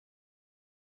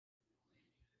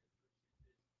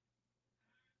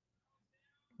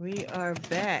We are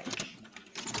back.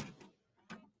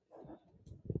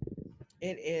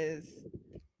 It is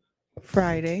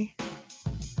Friday.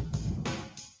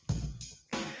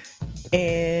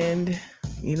 And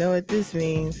you know what this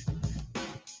means?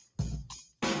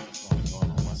 Something going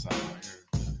on my side right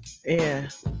Yeah.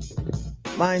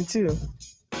 Mine too.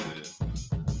 here. It is.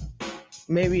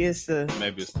 Maybe it's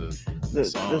Maybe it's the the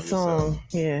song song.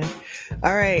 Yeah.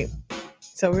 All right.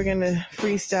 So we're gonna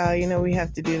freestyle. You know we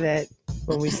have to do that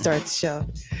when we start the show.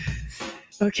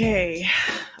 Okay.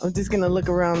 I'm just gonna look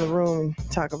around the room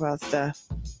and talk about stuff.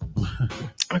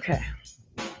 Okay.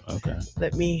 Okay.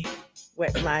 Let me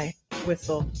wet my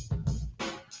whistle.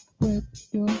 Wet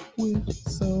your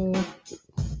whistle.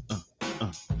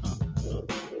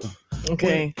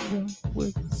 Okay. Wet your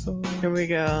whistle. Here we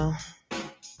go.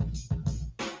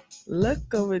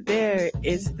 Look over there.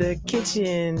 It's the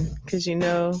kitchen. Because you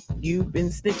know you've been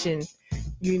snitching.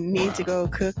 You need to go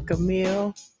cook a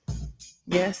meal.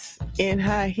 Yes, in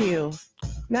high heels.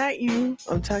 Not you.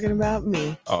 I'm talking about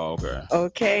me. Oh, okay.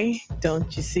 Okay?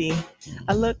 Don't you see?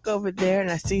 I look over there and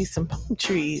I see some palm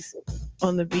trees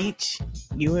on the beach.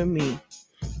 You and me.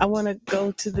 I want to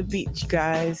go to the beach,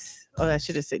 guys. Oh, I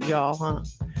should have said y'all, huh?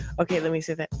 Okay, let me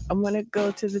say that. I want to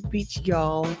go to the beach,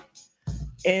 y'all,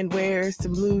 and wear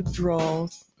some blue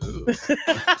drawers. Ew.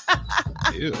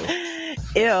 Ew.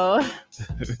 Ew.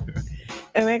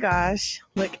 Oh my gosh.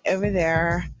 Look over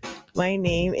there. My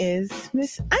name is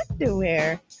Miss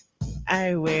Underwear.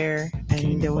 I wear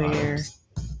Bikini underwear. bottoms.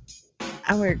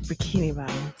 I wear bikini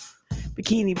bottoms.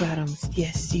 Bikini bottoms,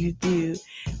 yes, you do.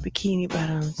 Bikini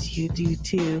bottoms, you do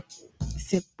too.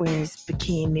 Sip wears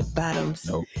bikini bottoms.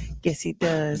 Nope. Yes, he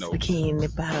does. Nope.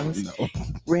 Bikini bottoms. No.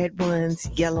 Red ones,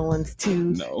 yellow ones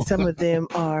too. No. Some of them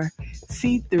are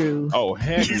see-through. Oh,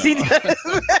 heck Yes, no. he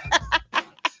does.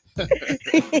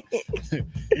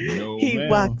 No, He ma'am.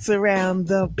 walks around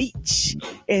the beach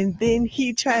Nope. and then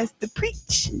he tries to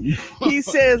preach. He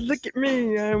says, look at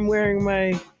me, I'm wearing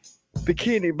my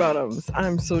bikini bottoms.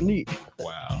 I'm so neat.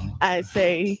 Wow. I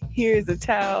say, here's a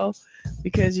towel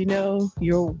because you know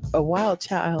you're a wild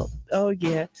child. Oh,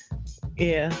 yeah.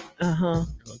 Yeah. Uh-huh.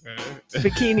 Okay.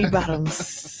 Bikini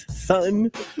bottoms, son.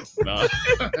 No.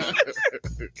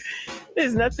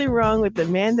 There's nothing wrong with the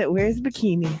man that wears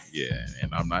bikinis. Yeah,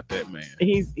 and I'm not that man.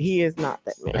 He is not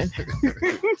that man.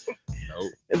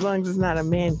 Nope. As long as it's not a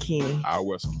mankini. I'll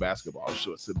wear some basketball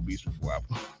shorts to the beach before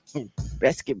I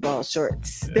Basketball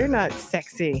shorts. Yeah. They're not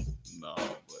sexy. No,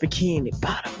 Bikini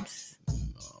bottoms. no,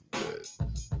 I'm good.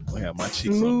 I have my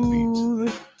cheeks on the beach.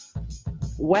 Smooth.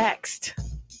 Waxed.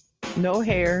 No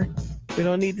hair. We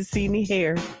don't need to see any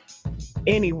hair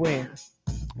anywhere.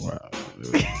 Wow.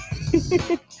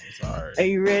 I'm sorry. Are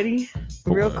you ready?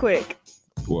 Real What? quick.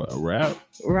 What, a rap?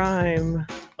 Rhyme.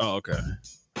 Oh, okay.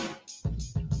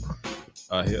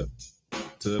 A hip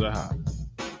to the hop.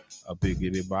 A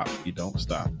biggity bop, you don't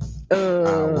stop. I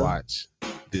watch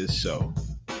this show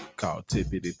called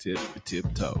Tippity Tip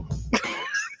Tiptoe.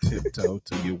 Tiptoe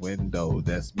to your window.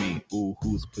 That's me. Ooh,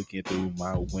 who's peeking through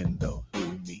my window?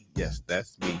 Who, me? Yes,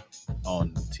 that's me.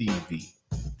 On TV.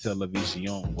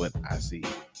 Television, what I see.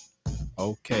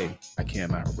 Okay, I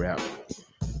cannot rap,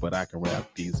 but I can rap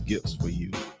these gifts for you.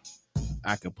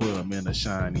 I can put them in a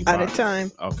shiny Out box. of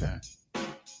time. Okay.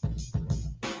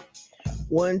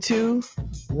 1, 2,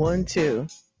 1, 2.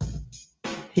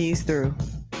 He's through.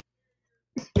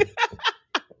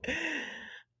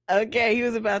 Okay, he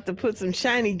was about to put some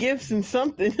shiny gifts in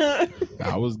something.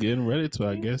 I was getting ready to.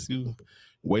 I guess you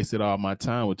wasted all my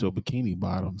time with your bikini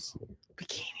bottoms.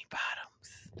 Bikini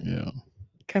bottoms. Yeah.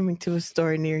 Coming to a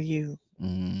store near you.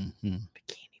 Mm-hmm.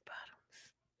 Bikini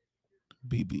bottoms.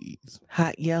 BBs.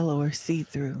 Hot yellow or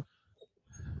see-through.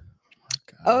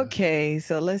 God. Okay,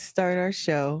 so let's start our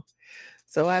show.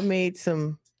 So I made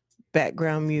some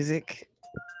background music.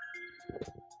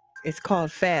 It's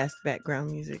called fast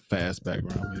background music. Fast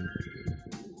background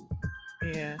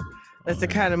music. Yeah. That's the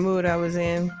kind of mood I was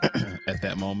in. At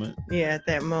that moment. Yeah, at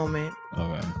that moment.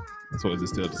 Okay. So is it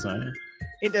still the same?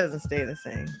 It doesn't stay the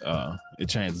same. It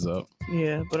changes up.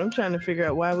 Yeah, but I'm trying to figure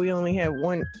out why we only have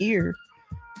one ear.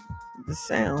 The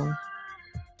sound.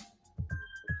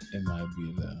 It might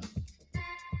be the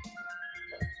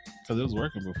because it was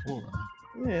working before.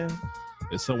 Yeah.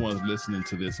 If someone's listening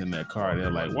to this in their car, they're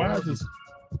like, "Why is this?"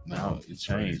 Now it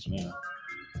changed. Now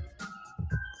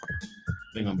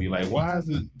they're gonna be like, "Why is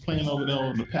it playing over there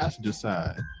on the passenger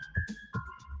side?"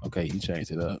 Okay, you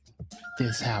changed it up.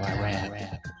 This how I rap.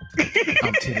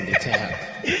 I'm tipping the tap.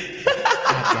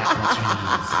 I got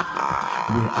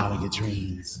my dreams. We're all of your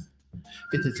dreams.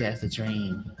 This is just a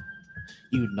dream.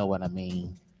 You know what I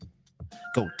mean.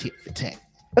 Go tit for tat.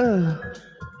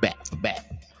 Back for back.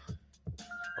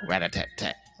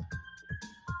 rat-a-tat-tat.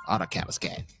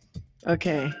 Auto-cat-a-scat.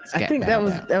 Okay, Scat I think that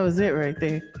was it right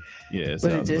there. Yeah,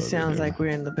 But it just sounds like we're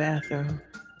in the bathroom.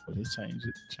 Well, just change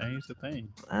the thing.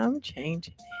 I'm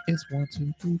changing it. It's 1,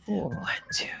 2, 3, 4. 1,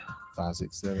 2, 5,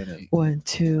 6, 7, 8. 1,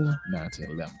 2. 9,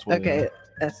 10, 11, 12. Okay,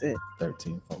 that's it.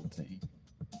 13, 14,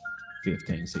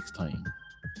 15, 16,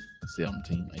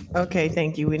 17, 18. Okay,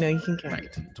 thank you. We know you can count.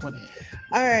 19, 20.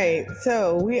 All right,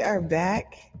 so we are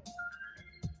back,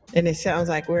 and it sounds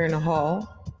like we're in a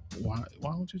hall. Why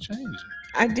don't you change it?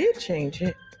 I did change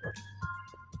it.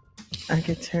 I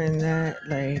could turn that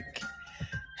like,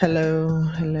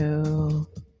 hello.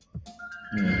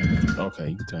 Okay,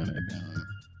 you can turn that down.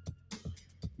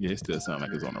 Yeah, it still sounds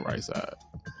like it's on the right side.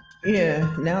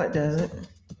 Yeah, now it doesn't.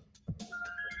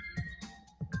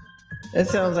 It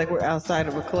sounds like we're outside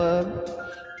of a club.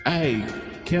 Hey,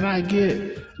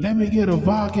 let me get a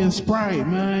vodka and Sprite,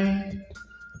 man.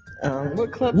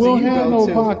 What clubs We don't do you have go no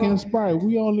to? vodka and Sprite.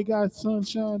 We only got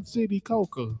Sunshine City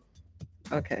Coca.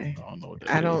 Okay. I don't know what that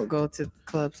I is. don't go to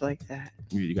clubs like that.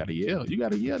 You gotta yell. You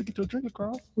gotta yell to get your drink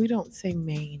across. We don't say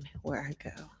Maine where I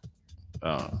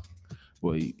go.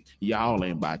 Well, y'all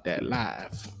ain't about that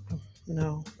live.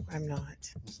 No, I'm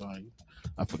not. I'm sorry.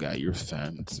 I forgot you're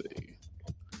fancy.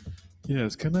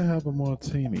 Yes, can I have a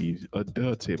martini? A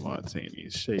dirty martini.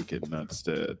 Shaken, not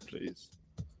stirred, please.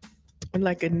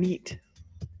 Like a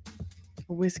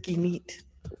whiskey neat.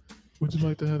 Would you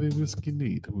like to have a whiskey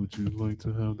neat? Would you like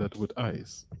to have that with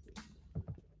ice?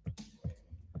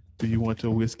 Do you want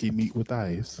your whiskey neat with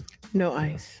ice? No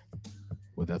ice.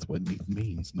 Well, that's what neat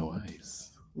means, no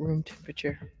ice. Room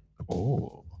temperature.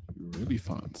 Oh, you're really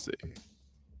fancy.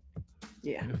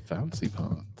 Yeah. You're fancy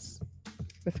pants.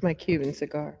 With my Cuban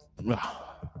cigar.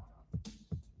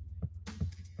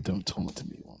 Don't taunt to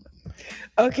me, woman.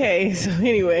 Okay, so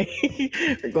anyway,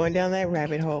 we're going down that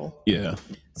rabbit hole. Yeah.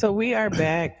 So we are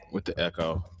back with the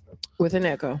echo. With an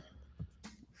echo.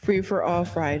 Free for all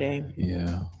Friday.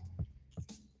 Yeah.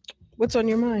 What's on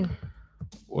your mind?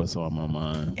 What's on my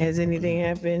mind? Has anything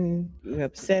happened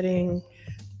upsetting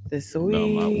this week?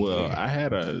 No, I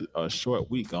had a short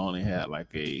week. I only had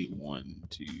like a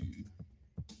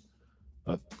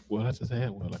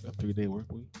 3-day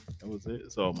work week. That was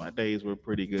it. So my days were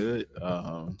pretty good.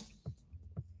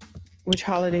 Which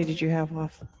holiday did you have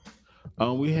off?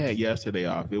 We had yesterday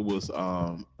off. It was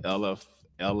Elif.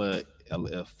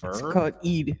 It's called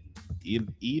Eid.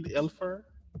 Eid El-Fur?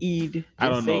 Eid. I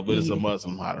don't know, but Eid. it's a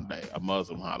Muslim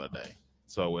holiday.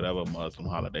 So whatever Muslim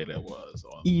holiday that was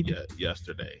on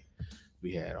yesterday,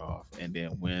 we had off. And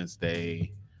then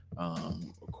Wednesday,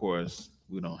 of course,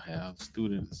 we don't have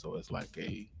students, so it's like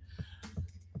a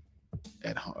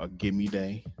gimme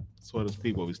day, so to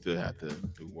speak, but we still have to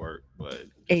do work. But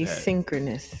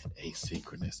asynchronous.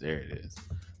 There it is.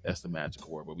 That's the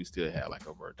magical word. But we still had like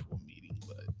a virtual meeting.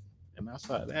 And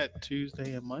outside of that,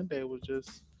 Tuesday and Monday was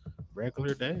just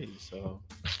regular days. So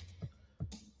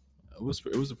it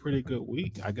was a pretty good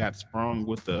week. I got sprung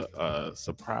with a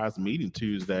surprise meeting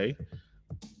Tuesday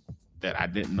that I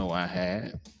didn't know I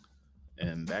had,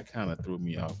 and that kind of threw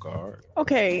me off guard.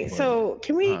 Okay, so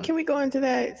can we go into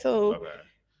that? So okay.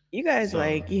 You guys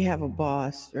you have a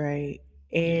boss, right?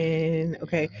 And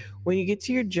okay, when you get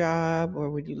to your job or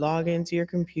when you log into your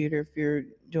computer, if you're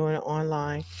doing it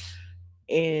online,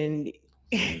 and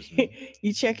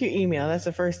you check your email. That's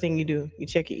the first thing you do. You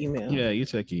check your email. Yeah, you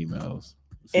check your emails.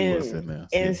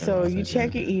 And so you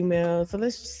check your email. So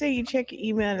let's just say you check your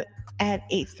email at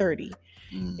 8:30.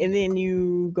 And then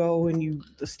you go and you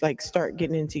just start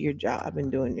getting into your job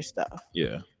and doing your stuff.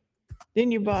 Yeah.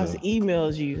 Then your boss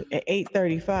emails you at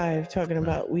 8:35 talking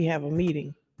about we have a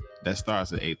meeting. That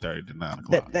starts at 8:30 to 9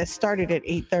 o'clock. That started at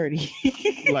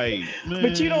 8:30. Man.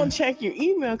 But you don't check your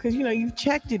email because you've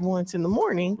checked it once in the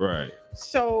morning. Right.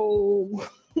 So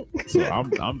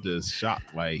I'm just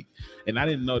shocked. And I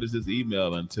didn't notice this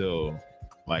email until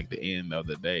the end of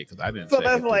the day because I didn't. So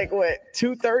that's what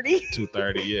 2:30.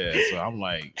 2:30, yeah. So I'm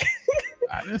like,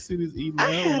 I didn't see this email.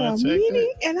 I had a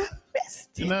meeting and I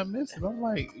missed it. I'm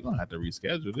like, you don't have to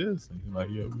reschedule this. And he's like,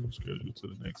 yeah, we'll schedule to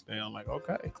the next day. I'm like,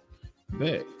 okay,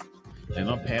 bet. And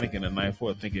I'm panicking the night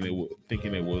before, thinking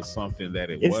it was something that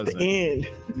it wasn't. It's the end.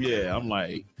 Yeah, I'm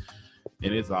like,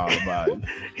 and it's all about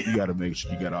you got to make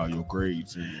sure you got all your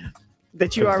grades in.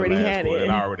 That you already had it.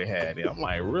 I already had it. I'm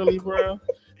like, really, bro?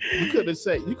 You could have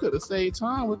saved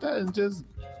time with that and just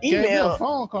gave me a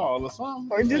phone call or something,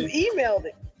 or just emailed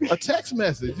it. A text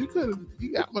message.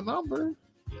 You got my number.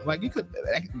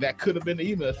 That could have been the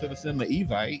email instead of sending the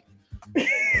evite.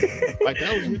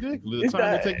 That was ridiculous. The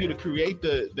time it took you to create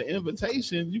the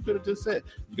invitation, you could have just said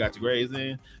you got your grades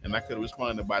in, and I could have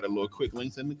responded by the little quick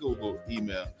links in the Google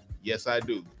email. Yes, I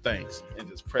do. Thanks. And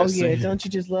just Oh press yeah, send. don't you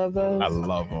just love those? I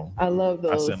love them. I love I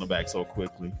those. send them back so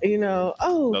quickly. You know, Those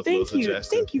little thank you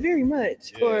suggestions. very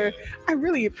much, Yeah. or I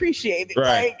really appreciate it.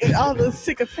 Right. Like, and all those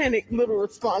sycophantic little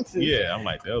responses. Yeah, I'm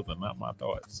like, those are not my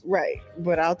thoughts. Right,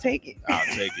 but I'll take it.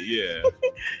 I'll take it. Yeah.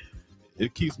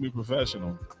 It keeps me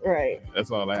professional. Right. That's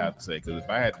all I have to say. Because if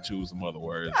I had to choose some other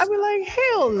words, I'd be like,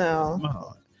 hell no.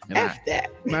 no. And F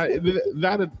that. now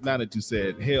that you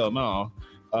said hell no,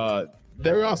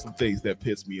 there are some things that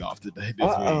piss me off today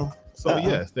this week. So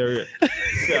yes, there is.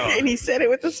 So, And he said it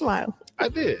with a smile. I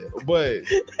did, but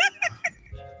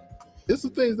it's the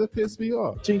things that piss me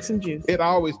off. Drink some juice. It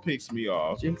always picks me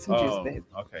off. Drink some juice, babe.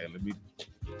 Okay, let me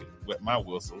wet my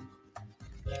whistle.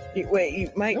 You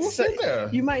might suck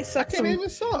some. Even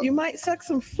suck. You might suck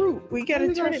some fruit. We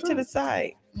gotta turn it to the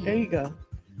side. There you go.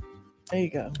 There you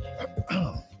go.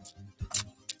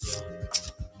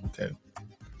 Okay.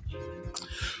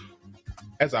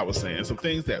 As I was saying, some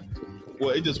things that,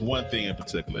 well, it's just one thing in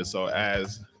particular. So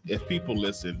if people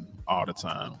listen all the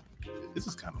time, this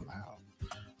is kind of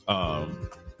loud.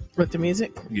 With the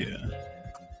music? Yeah.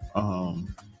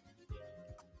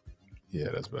 Yeah,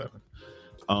 that's better.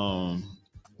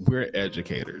 We're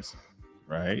educators,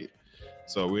 right?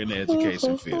 So we're in the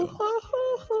education field.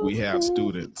 We have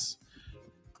students.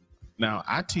 Now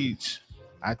I teach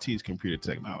computer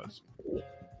technology.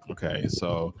 Okay,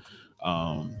 so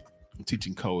I'm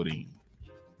teaching coding.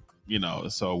 You know,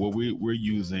 so we're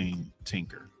using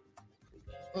Tinker.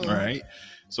 Right?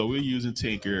 So we're using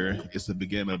Tinker. It's the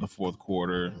beginning of the fourth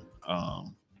quarter.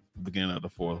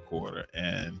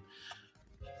 And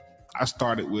I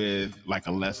started with like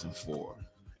a lesson 4.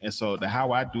 And so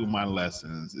how I do my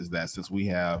lessons is that since we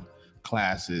have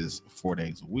classes 4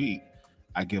 days a week,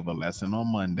 I give a lesson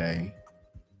on Monday,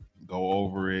 go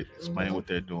over it, explain what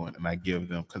they're doing, and I give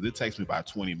them, because it takes me about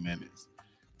 20 minutes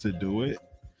to do it.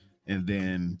 And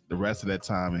then the rest of that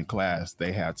time in class,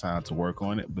 they have time to work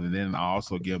on it. But then I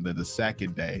also give them the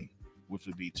second day, which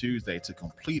would be Tuesday, to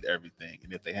complete everything.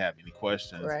 And if they have any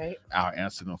questions, I'll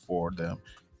answer them for them.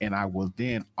 And I will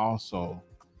then also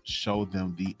show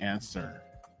them the answer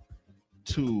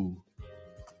to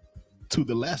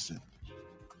the lesson.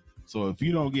 So if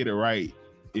you don't get it right,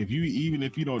 even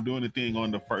if you don't do anything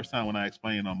on the first time when I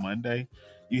explain on Monday,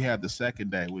 you have the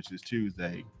second day, which is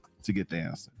Tuesday, to get the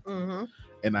answer.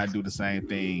 And I do the same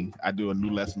thing. I do a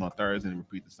new lesson on Thursday and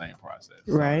repeat the same process.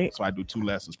 Right. So I do 2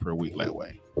 lessons per week that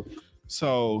way.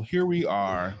 So here we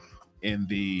are in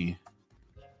the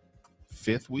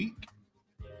 5th week.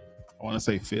 I want to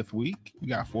say 5th week. We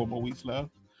got 4 more weeks left.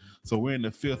 So we're in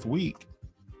the 5th week.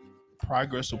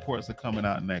 Progress reports are coming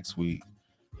out next week.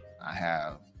 I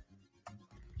have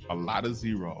a lot of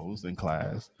zeros in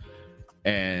class,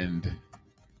 and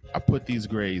I put these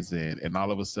grades in, and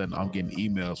all of a sudden I'm getting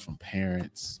emails from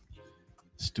parents,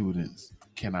 students.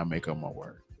 Can I make up my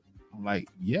work? I'm like,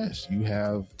 yes, you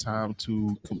have time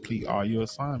to complete all your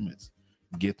assignments.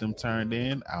 Get them turned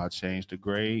in. I'll change the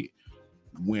grade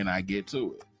when I get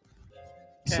to it.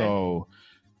 Okay. So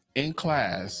in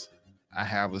class, I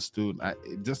have a student,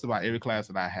 just about every class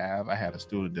that I had a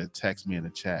student that texts me in the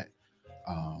chat,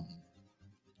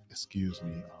 excuse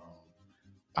me,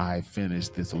 I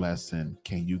finished this lesson.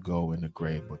 Can you go in the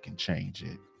grade book and change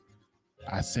it?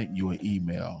 I sent you an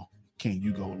email. Can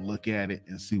you go look at it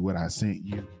and see what I sent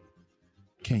you?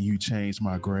 Can you change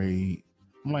my grade?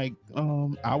 I'm like,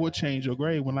 I will change your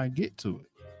grade when I get to it.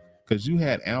 Because you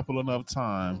had ample enough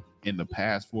time in the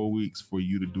past 4 weeks for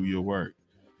you to do your work.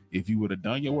 If you would have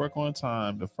done your work on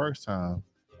time the first time,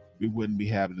 we wouldn't be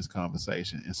having this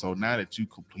conversation. And so now that you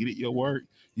completed your work,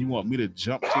 you want me to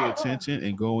jump to attention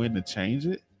and go in and change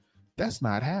it? That's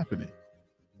not happening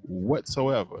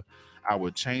whatsoever. I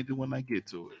will change it when I get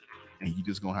to it. And you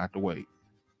just going to have to wait.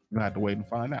 You're going to have to wait and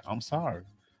find out. I'm sorry.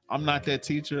 I'm not that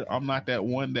teacher. I'm not that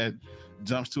one that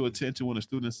jumps to attention when a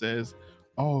student says,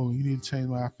 oh, you need to change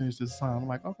when I finish this assignment. I'm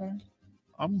like, okay,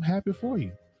 I'm happy for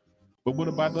you. But what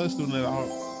about the other student that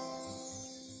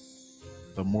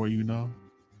the more you know?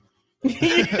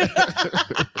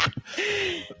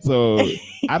 So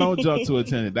I don't jump to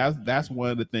attention. That's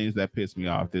one of the things that pissed me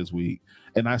off this week.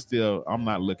 And I'm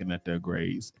not looking at their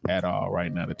grades at all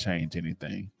right now to change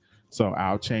anything. So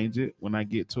I'll change it when I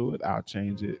get to it. I'll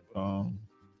change it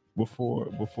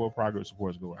before progress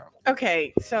reports go out.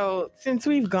 Okay, so since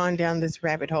we've gone down this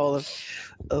rabbit hole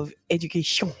of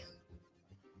education,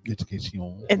 let's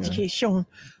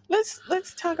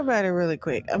talk about it really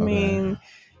quick. I mean,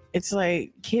 it's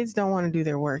like kids don't want to do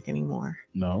their work anymore.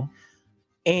 No.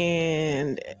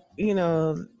 And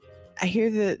I hear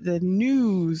the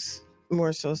news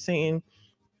more so saying,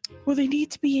 well, they need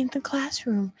to be in the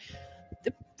classroom.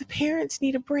 the parents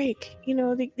need a break.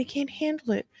 They can't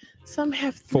handle it. Some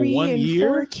have For 3 1 and year?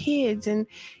 4 kids, and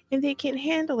they can't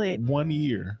handle it. 1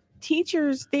 year.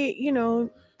 Teachers,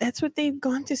 that's what they've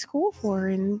gone to school for,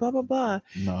 and blah blah blah.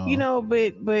 No.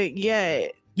 But yeah,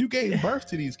 you gave birth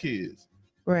to these kids.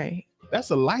 Right. That's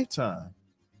a lifetime.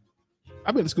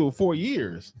 I've been to school 4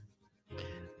 years.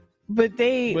 But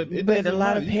a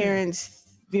lot of parents,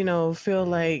 feel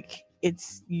like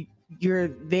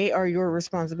they are your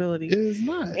responsibility. It is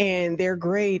not. And their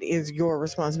grade is your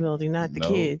responsibility, not the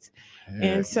kids.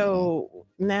 And so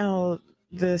now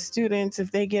the students,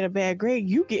 if they get a bad grade,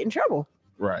 you get in trouble.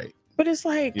 Right. But it's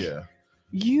like,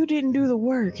 you didn't do the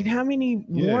work. And how many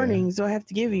warnings do I have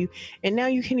to give you? And now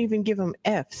you can't even give them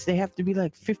Fs. They have to be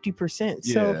like 50%.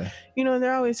 So,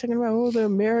 they're always talking about, the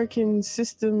American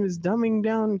system is dumbing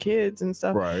down kids and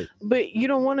stuff. Right. But you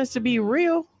don't want us to be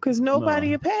real, because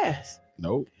nobody will pass.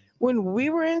 Nope. When we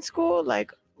were in school,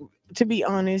 like, to be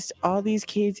honest, all these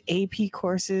kids' AP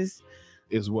courses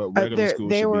is what regular school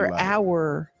they should were be like.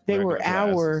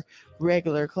 our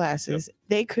regular classes. Yep.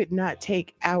 They could not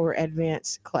take our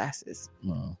advanced classes.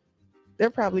 No. They're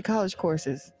probably college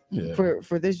courses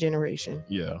for this generation.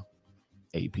 Yeah.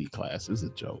 AP class is a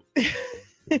joke.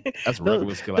 That's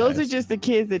regular class. Those are just the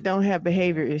kids that don't have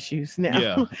behavior issues now.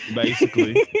 Yeah,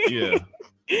 basically. Yeah.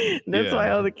 That's why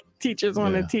all the teachers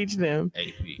want to teach them.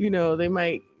 AP. They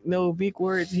might know big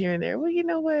words here and there. Well, you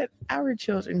know what? Our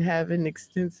children have an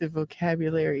extensive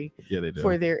vocabulary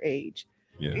for their age.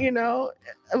 Yeah.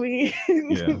 I mean,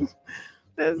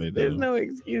 there's no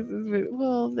excuses.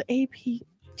 But, the AP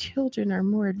children are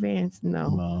more advanced.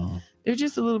 No. They're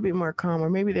just a little bit more calm, or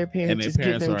maybe their parents just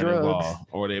give them drugs. Involved,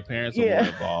 or their parents are more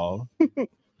involved.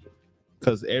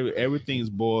 Because everything's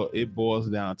boils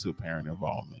down to parent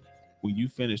involvement. When you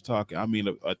finish talking, I mean,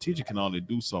 a teacher can only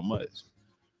do so much.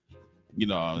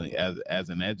 As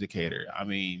an educator, I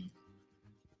mean,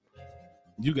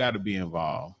 you got to be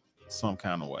involved some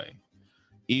kind of way.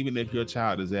 Even if your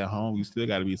child is at home, you still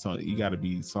got to be you got to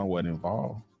be somewhat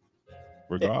involved,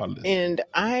 regardless. And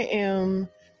I am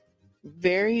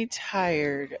very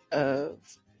tired of,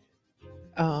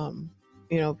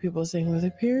 people saying, well,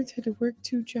 the parents had to work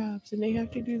 2 jobs and they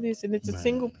have to do this, and it's a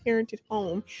single parent at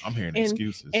home. I'm hearing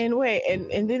excuses. And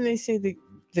then they say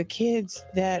the kids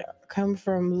that come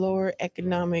from lower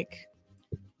economic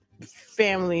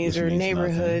families or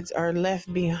neighborhoods are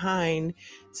left behind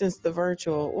since the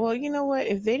virtual. Well, you know what?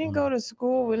 If they didn't go to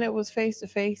school when it was face to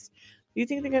face, do you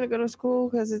think they're going to go to school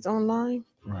because it's online?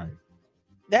 Right.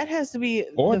 That has to be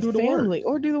the family,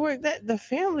 or do the work. That the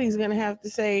family is going to have to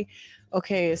say,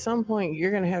 okay, at some point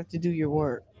you're going to have to do your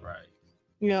work. Right.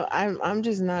 I'm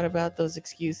just not about those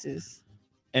excuses.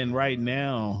 And right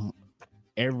now,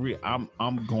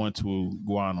 I'm going to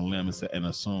go on a limb and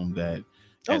assume that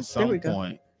at some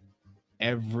point,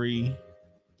 every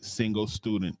single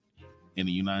student in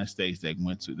the United States that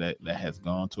has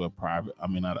gone to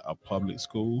a public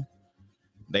school,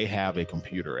 they have a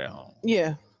computer at home.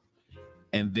 Yeah.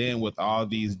 And then with all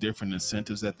these different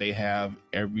incentives that they have,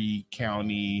 every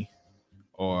county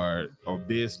or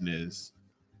business,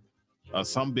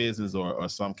 some business or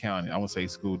some county, I won't say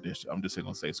school district, I'm just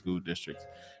going to say school districts,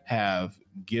 have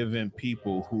given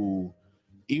people who,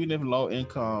 even if low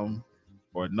income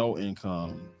or no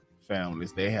income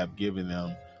families, they have given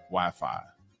them Wi-Fi.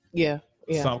 Yeah.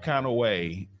 Some kind of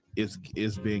way it's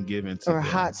been given to them. Or a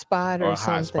hotspot or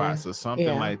something. Or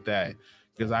something like that.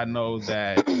 Because I know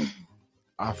that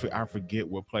I forget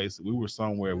what place we were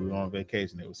somewhere. We were on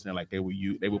vacation. They were saying like they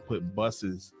were putting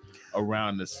buses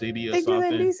around the city or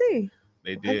something. They do in DC.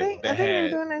 They did.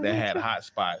 They had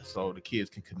hotspots so the kids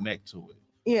can connect to it.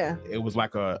 Yeah. It was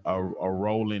like a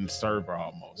rolling server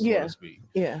almost, so to speak.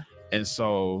 Yeah. And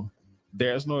so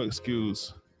there's no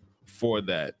excuse for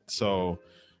that. So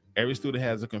every student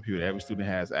has a computer. Every student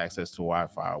has access to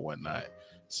Wi-Fi or whatnot.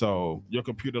 So your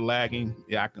computer lagging,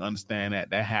 I can understand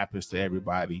that. That happens to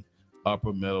everybody.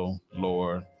 Upper, middle,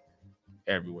 lower,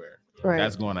 everywhere. Right.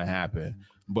 That's going to happen.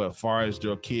 But as far as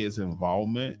your kids'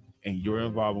 involvement and your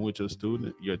involvement with your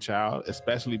student, your child,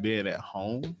 especially being at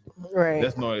home, right,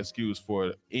 there's no excuse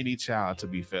for any child to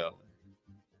be failing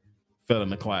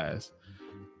the class.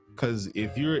 Because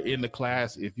if you're in the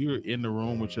class, if you're in the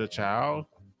room with your child,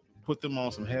 put them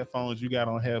on some headphones. You got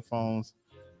on headphones.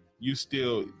 You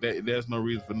still, there's no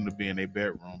reason for them to be in their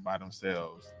bedroom by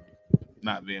themselves,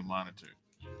 not being monitored.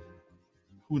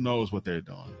 Who knows what they're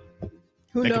doing?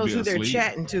 Who knows who they're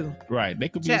chatting to? Right. They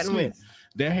could be chatting asleep. with.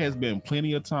 There has been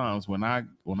plenty of times when I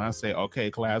say, okay,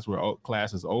 class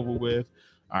is over with.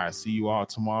 All right, see you all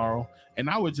tomorrow. And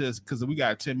I would just, because we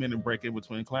got a 10-minute break in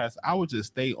between class, I would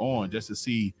just stay on just to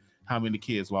see how many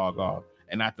kids log off.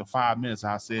 And after 5 minutes,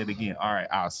 I said again, all right,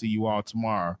 I'll see you all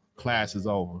tomorrow. Class is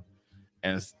over.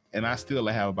 And I still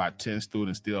have about 10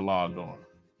 students still logged on.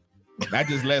 That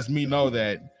just lets me know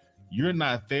that you're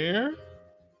not there,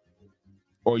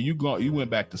 or you went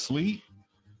back to sleep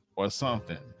or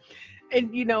something.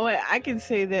 And you know what? I can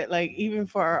say that, like, even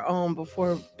for our own,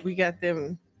 before we got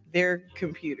them their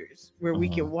computers where we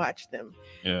can watch them.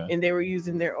 Yeah. And they were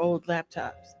using their old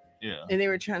laptops. Yeah. And they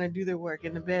were trying to do their work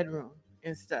in the bedroom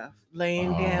and stuff,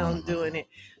 laying down, doing it.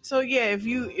 So yeah, if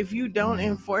you don't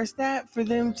enforce that for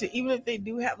them to, even if they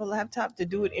do have a laptop, to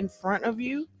do it in front of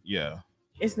you, yeah,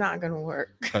 it's not gonna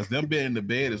work. Because them being in the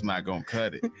bed is not gonna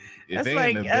cut it. That's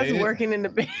like us working in the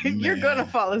bed. Man, you're gonna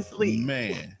fall asleep,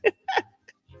 man.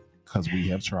 Because we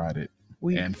have tried it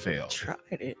and failed. Tried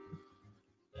it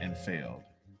and failed.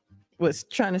 Was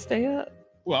trying to stay up.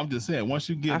 Well, I'm just saying, once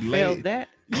you get failed that.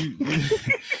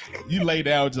 You lay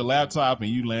down with your laptop and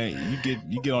you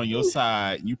get on your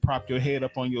side, you prop your head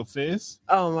up on your fist.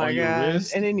 Oh my God.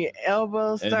 And then your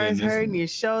elbow starts hurting, your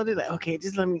shoulder, like, okay,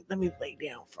 just let me lay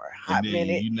down for a hot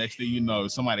minute. Next thing you know,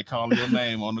 somebody calling your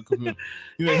name on the computer.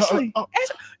 You're like, Ashley,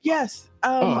 yes.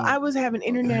 I was having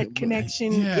internet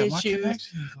connection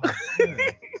issues.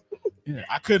 Yeah,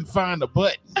 I couldn't find the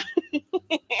button.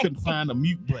 Couldn't find the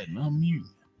mute button. Unmute.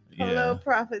 Yeah. Hello,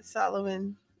 Prophet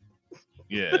Solomon.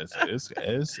 Yeah,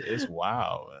 it's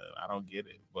wild. I don't get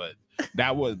it, but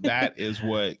that is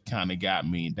what kind of got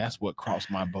me. That's what crossed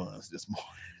my buns this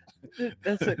morning.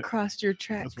 That's what crossed your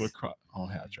tracks. That's what I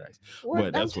don't have tracks.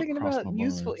 But I'm talking about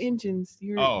useful engines.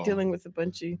 You're dealing with a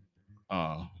bunch of.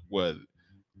 Well,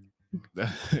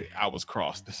 I was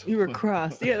crossed. You were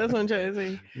crossed. Yeah, that's what I'm trying to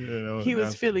say. Yeah, he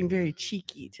was feeling very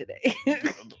cheeky today.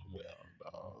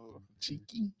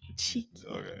 Cheeky.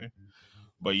 Okay.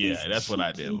 But yeah, that's cheeky. What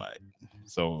I did like.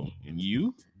 So, and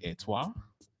you, Etoile,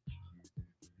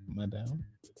 Madame.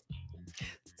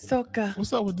 Soca.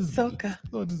 What's up with this? Soca.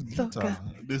 What's this guitar? Soca.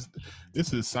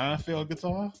 This is Seinfeld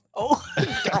guitar. Oh.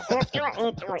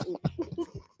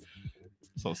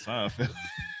 So Seinfeld.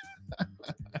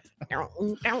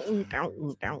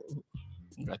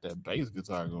 Got that bass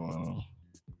guitar going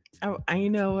on. You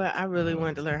know what? I really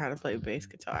wanted to learn how to play bass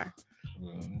guitar.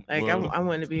 Like, I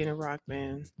wanted to be in a rock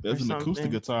band. There's an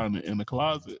acoustic guitar in the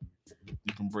closet.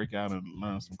 You can break out and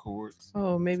learn some chords.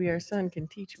 Oh, maybe our son can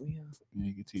teach me. Huh? Yeah,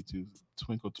 he can teach you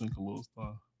Twinkle Twinkle Little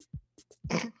Star.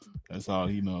 That's all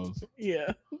he knows.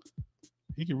 Yeah.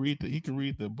 He can read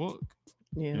the book.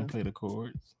 Yeah. And play the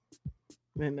chords.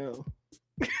 I know.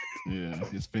 Yeah,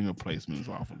 his finger placement is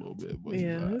off a little bit, but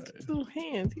yeah, his little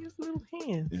hands. He has little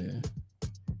hands. Yeah.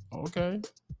 Okay.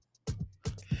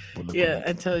 Yeah,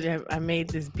 I told you I made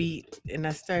this beat and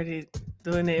I started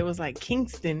doing it. It was like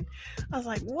Kingston. I was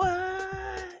like,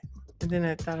 what? And then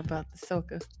I thought about the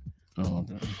soca. Oh,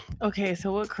 okay. Okay,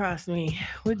 so what crossed me?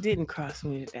 What didn't cross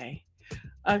me today?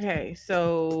 Okay,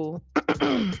 so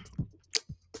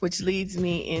which leads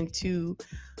me into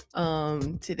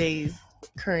today's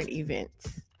current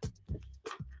events.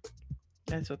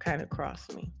 That's what kind of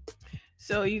crossed me.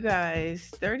 So you guys,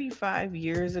 35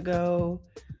 years ago,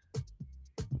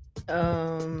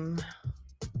 in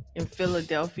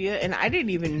Philadelphia, and I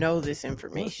didn't even know this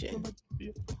information.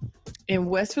 In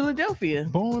West Philadelphia,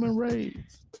 born and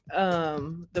raised,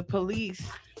 the police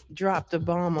dropped a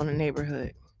bomb on a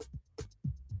neighborhood.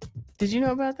 Did you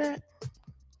know about that?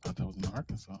 I thought that was in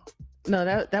Arkansas. No,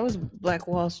 that was Black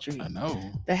Wall Street. I know.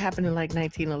 That happened in like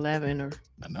 1911 or.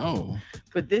 I know.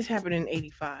 But this happened in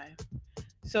 85.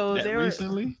 So that there were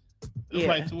recently. Yeah.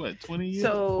 Like to what, 20 years?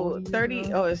 So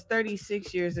 30, oh, it's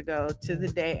 36 years ago to the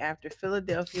day after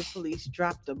Philadelphia police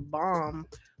dropped a bomb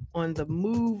on the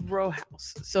Move Row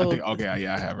House. So I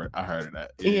heard of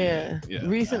that. Yeah.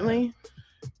 Recently?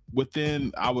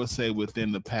 I would say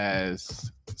within the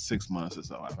past 6 months or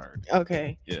so, I've heard.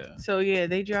 Okay. Yeah. So yeah,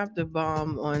 they dropped a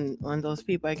bomb on those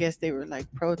people. I guess they were like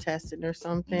protesting or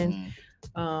something.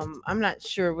 Mm-hmm. I'm not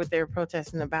sure what they were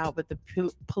protesting about, but the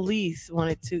police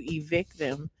wanted to evict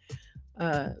them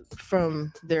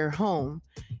from their home,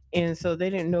 and so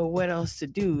they didn't know what else to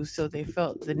do, so they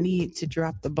felt the need to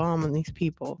drop the bomb on these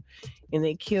people, and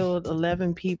they killed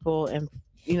 11 people, and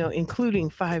including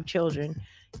 5 children,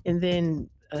 and then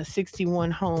 61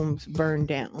 homes burned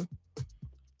down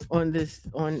on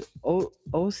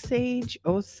Osage,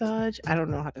 I don't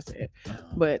know how to say it,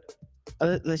 but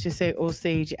let's just say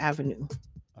Osage Avenue.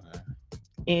 Okay.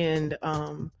 And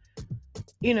I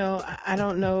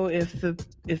don't know if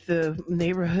the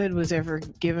neighborhood was ever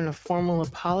given a formal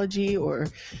apology, or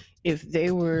if they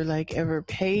were like ever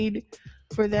paid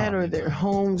for that, probably, or their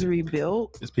homes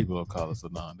rebuilt. It's people of color, so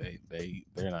no,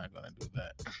 they're not gonna do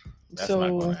that. That's not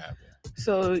gonna happen.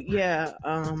 So yeah,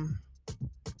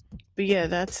 But yeah,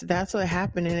 that's what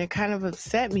happened, and it kind of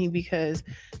upset me because,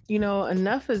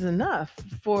 enough is enough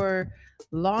for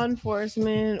law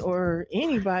enforcement or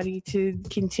anybody to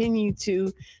continue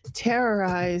to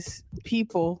terrorize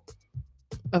people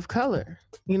of color,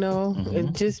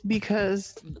 and just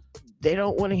because they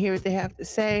don't want to hear what they have to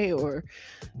say, or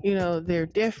they're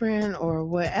different or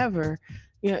whatever.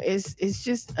 It's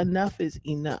just enough is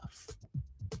enough.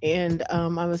 And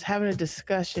I was having a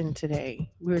discussion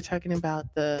today. We were talking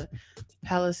about the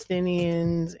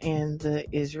Palestinians and the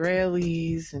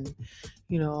Israelis, and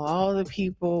all the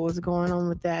people, what's going on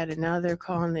with that, and now they're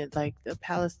calling it like the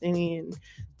Palestinian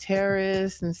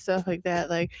terrorists and stuff like that.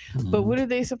 Like, but what are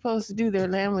they supposed to do? Their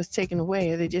land was taken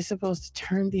away. Are they just supposed to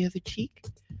turn the other cheek?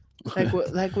 Like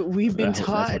what we've been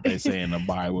taught. That's what they say in the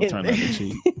Bible, turn the other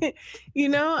cheek.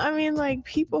 I mean, like,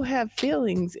 people have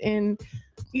feelings, and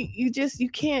you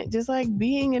can't, just like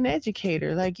being an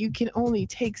educator, like you can only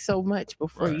take so much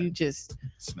before you just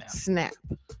snap.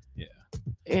 Yeah.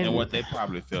 And what they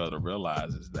probably fail to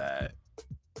realize is that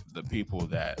the people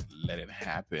that let it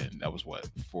happen, that was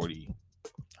 40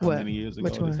 many years ago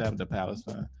this happened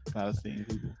to Palestinian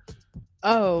people.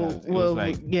 Oh, well,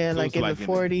 like in the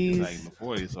 40s. Like in the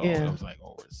 40s, so it was like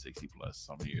over 60 plus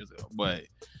some years ago. But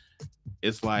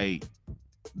it's like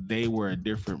they were a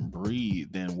different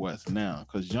breed than what's now,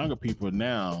 because younger people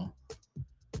now,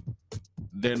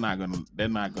 they're not gonna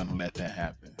let that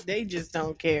happen. They just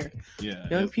don't care. Yeah,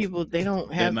 young people, they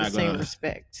don't have the same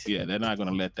respect. Yeah, they're not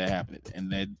gonna let that happen,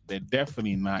 and they're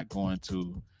definitely not going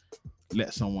to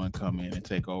let someone come in and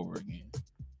take over again.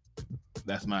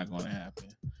 That's not going to happen.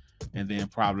 And then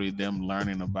probably them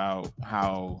learning about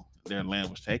how their land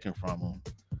was taken from them,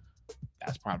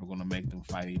 that's probably going to make them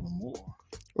fight even more.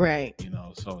 Right.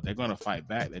 So they're going to fight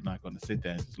back. They're not going to sit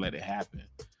there and just let it happen.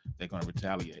 They're going to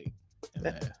retaliate.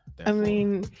 I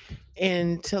mean,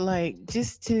 and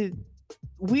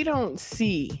we don't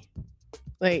see,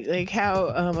 like how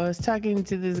I was talking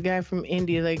to this guy from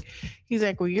India, like he's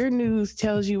like, well, your news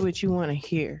tells you what you want to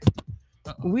hear.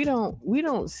 We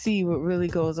don't see what really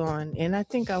goes on. And I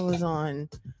think I was on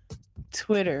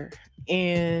Twitter,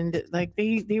 and like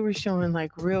they were showing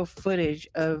like real footage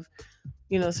of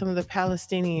some of the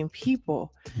Palestinian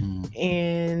people,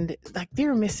 and like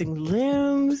they're missing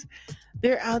limbs.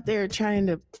 They're out there trying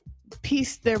to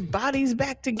piece their bodies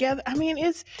back together. I mean,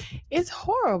 it's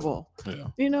horrible.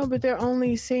 Yeah. But they're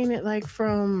only saying it like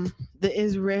from the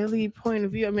Israeli point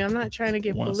of view. I mean, I'm not trying to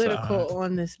get political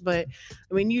on this, but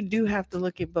I mean, you do have to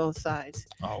look at both sides.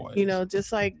 Always.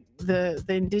 Just like the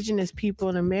indigenous people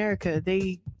in America,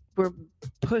 they were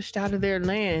pushed out of their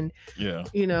land. Yeah.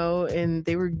 And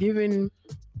they were given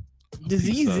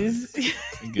diseases.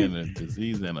 Getting a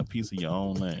disease and a piece of your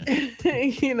own land.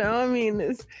 I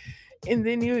mean, and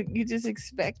then you just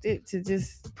expect it to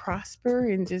just prosper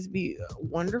and just be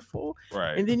wonderful.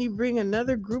 Right. And then you bring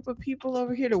another group of people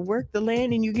over here to work the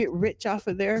land, and you get rich off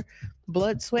of their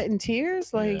blood, sweat, and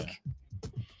tears. Like,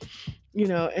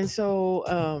 and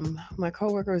so my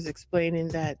coworker was explaining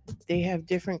that they have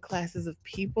different classes of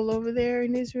people over there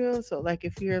in Israel. So like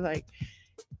if you're like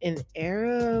an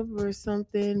Arab or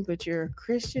something, but you're a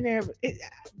Christian Arab,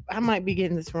 I might be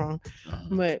getting this wrong,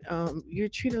 but you're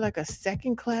treated like a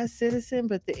second class citizen.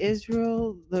 But the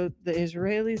Israelis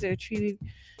are treated,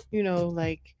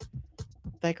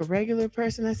 like a regular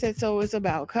person. I said, so it's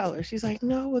about color. She's like,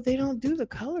 no, well, they don't do the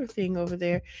color thing over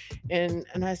there. And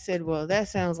I said, well, that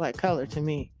sounds like color to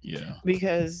me. Yeah.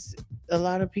 Because a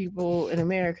lot of people in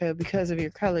America, because of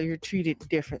your color, you're treated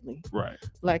differently. Right.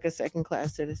 Like a second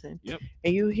class citizen. Yep.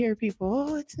 And you hear people,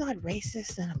 oh, it's not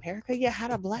racist in America. You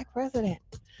had a black president.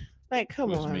 Like,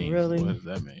 come on, really? What does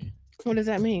that mean? What does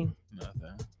that mean?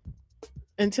 Nothing.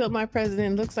 Until my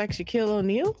president looks like Shaquille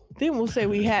O'Neal, then we'll say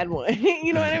we had one.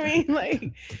 You know what I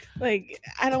mean? Like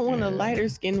I don't want a lighter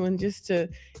skinned one just to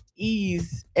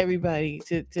ease everybody,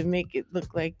 to make it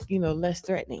look like, less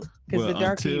threatening. Because the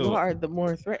darker you are, the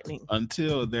more threatening.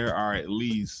 Until there are at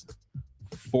least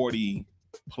 40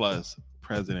 plus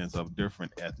presidents of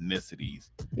different ethnicities,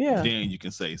 then you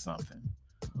can say something.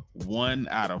 1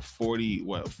 out of 40,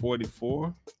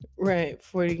 44? Right,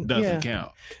 40 doesn't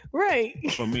count.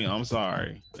 Right. For me, I'm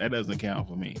sorry. That doesn't count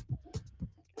for me.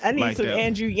 I need like some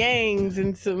Andrew Yangs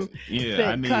and some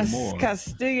I need more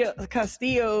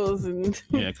Castillos and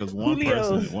because one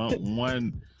Julios.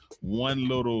 person, one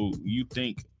little you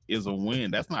think is a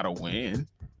win. That's not a win.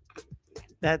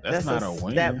 That's not a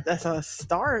win. That's a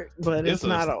start, but it's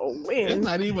not a win. It's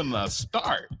not even a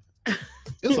start.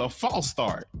 It's a false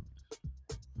start.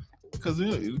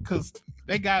 Because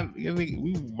they got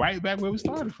we right back where we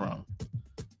started from.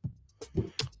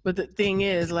 But the thing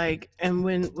is, like, and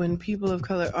when people of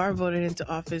color are voted into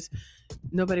office,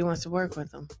 nobody wants to work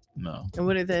with them. No. And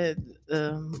what did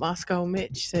the Moscow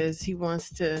Mitch says he wants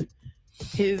to,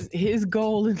 his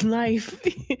goal in life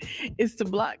is to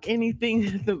block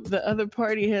anything the other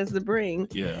party has to bring.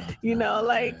 Yeah. You know,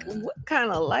 like, what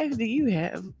kind of life do you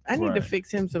have? I need to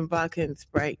fix him some vodka and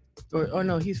Sprite. Or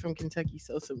no, he's from Kentucky,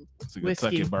 so some whiskey.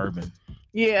 Kentucky bourbon.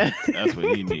 Yeah. That's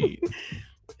what he needs.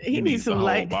 He needs some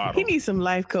life. He needs some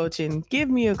life coaching. Give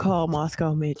me a call,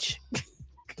 Moscow Mitch.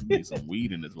 He needs some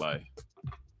weed in his life.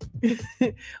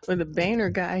 Well, the Boehner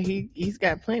guy, he's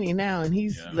got plenty now, and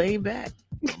he's laid back.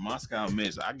 Moscow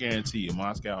Mitch, I guarantee you,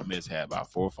 Moscow Mitch had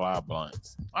about 4 or 5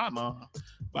 blunts. I don't know,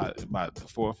 about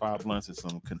 4 or 5 blunts and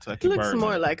some Kentucky bourbon. Looks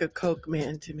more like a Coke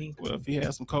man to me. Well, if he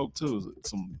had some Coke too,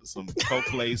 some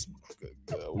Coke laced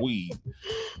weed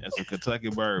and some Kentucky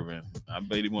bourbon, I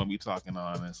bet he won't be talking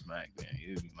all that smack. Then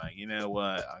he'd be like, you know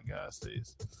what, I got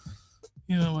this.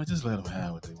 You know what? Just let them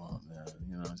have what they want now.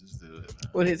 You know, just do it. Now.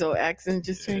 What his old accent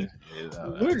just changed? Just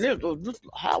let them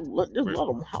have what they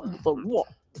want.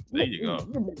 There you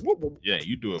go. Yeah,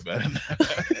 you do it better now.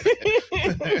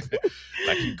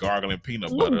 Like you gargling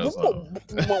peanut butter or something.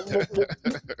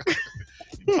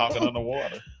 You talking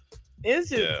underwater. It's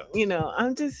just, you know,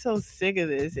 I'm just so sick of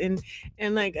this. And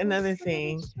like another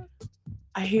thing,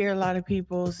 I hear a lot of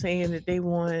people saying that they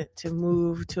want to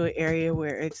move to an area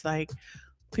where it's like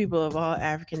people of all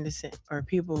African descent or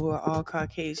people who are all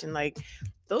Caucasian. Like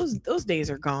those days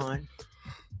are gone.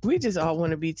 We just all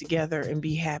want to be together and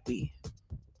be happy.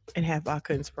 And have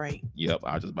vodka and Sprite. Yep,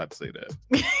 I was just about to say that.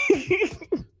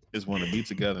 Just want to be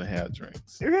together and have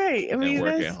drinks. Right. I mean,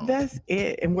 that's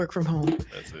it. And work from home.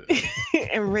 That's it.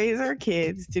 And raise our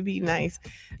kids to be nice.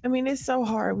 I mean, it's so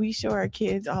hard. We show our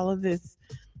kids all of this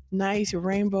nice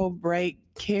rainbow bright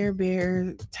Care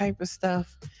Bear type of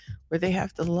stuff where they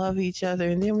have to love each other.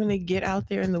 And then when they get out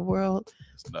there in the world,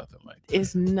 it's nothing like that.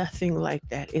 It's nothing like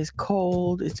that. It's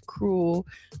cold. It's cruel.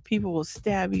 People will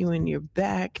stab you in your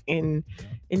back and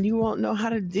you won't know how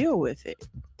to deal with it.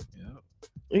 Yep.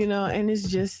 You know, and it's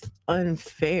just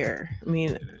unfair. I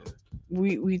mean,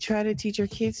 we try to teach our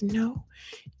kids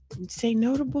say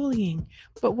no to bullying.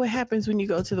 But what happens when you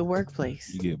go to the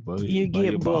workplace? You get bullied. You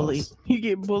get bullied. Boss. You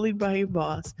get bullied by your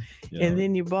boss. Yep. And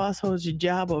then your boss holds your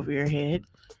job over your head.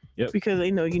 Yep. Because they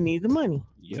know you need the money.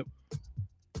 Yep.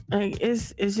 Like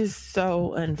it's just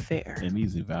so unfair. And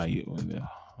these evaluations.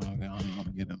 I don't even want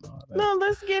to get into all that. No,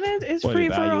 let's get into it. It's free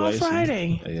for all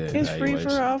Friday. Yeah, it's free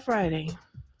for all Friday.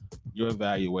 Your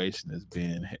evaluation is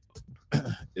being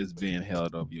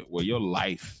held over you. Well, your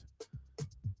life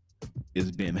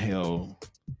is being held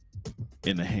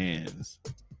in the hands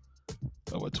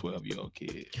of a 12-year-old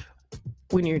kid.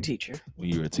 When you're a teacher. When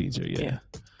you're a teacher, yeah.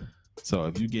 So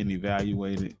if you're getting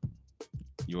evaluated,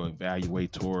 your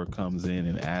evaluator comes in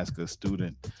and asks a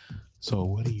student, so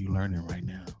what are you learning right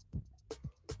now?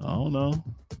 I don't know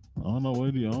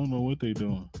what they're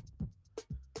doing.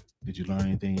 Did you learn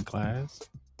anything in class?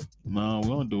 No, we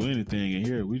don't do anything in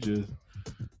here. We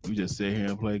just sit here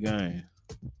and play games.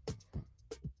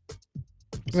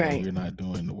 So right. You're not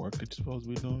doing the work that you're supposed to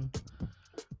be doing.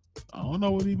 I don't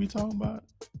know what he be talking about.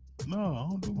 No, I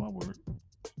don't do my work.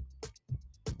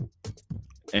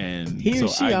 And he or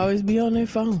she always be on their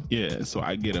phone. Yeah, so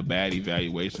I get a bad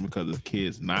evaluation because of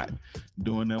kids not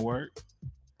doing their work.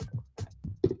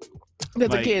 Because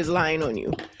the kid's lying on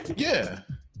you. Yeah,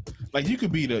 like you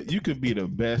could be the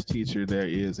best teacher there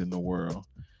is in the world.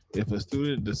 If a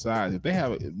student decides, if they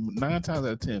have 9 times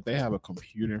out of 10, if they have a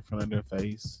computer in front of their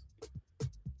face,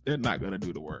 they're not going to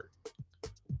do the work.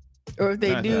 Or if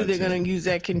they do, they're going to use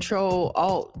that Control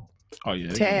Alt. Oh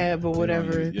yeah, tab or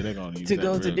whatever to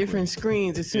go to different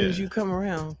screens as soon as you come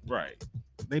around. Right.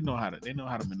 They know how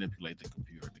to manipulate the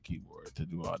computer and the keyboard to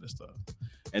do all this stuff.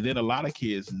 And then a lot of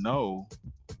kids know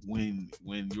when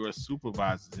your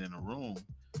supervisor's in a room,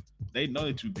 they know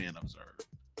that you're being observed.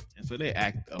 And so they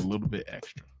act a little bit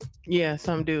extra. Yeah,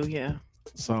 some do, yeah.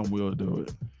 Some will do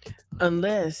it.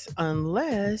 Unless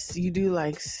you do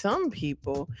like some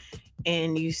people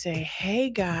and you say, hey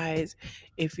guys,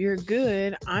 if you're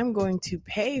good, I'm going to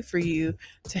pay for you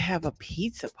to have a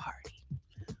pizza party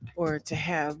or to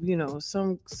have,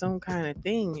 some kind of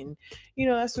thing. And,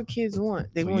 that's what kids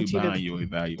want. They want you to your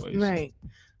evaluation. Right.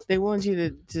 They want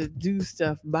you to do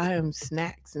stuff, buy them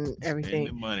snacks and everything.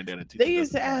 The money that they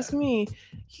used to ask me,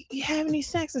 you have any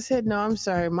snacks? I said, no, I'm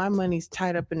sorry. My money's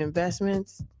tied up in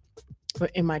investments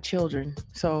in my children.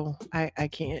 So I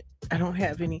can't. I don't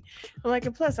have any. I'm like,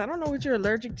 and plus, I don't know what you're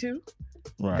allergic to.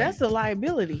 Right. That's a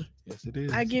liability. Yes, it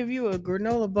is. I give you a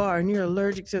granola bar and you're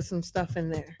allergic to some stuff in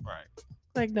there. Right.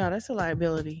 Like, no, that's a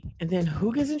liability. And then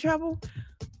who gets in trouble?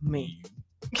 me.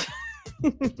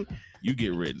 You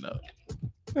get written up.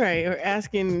 Right, or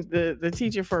asking the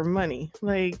teacher for money.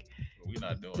 Like, we're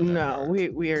not doing that. No,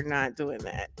 we are not doing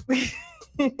that.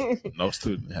 No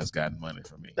student has gotten money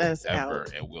from me. That's ever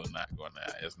out. And will not go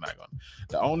now. It's not going.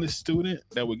 The only student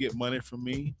that would get money from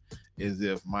me is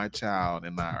if my child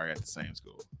and I are at the same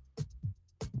school.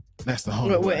 That's the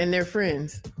only way. And they're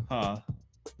friends. Huh?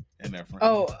 And their friends.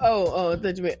 Oh, and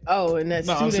that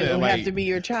student will have to be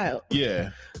your child. Yeah.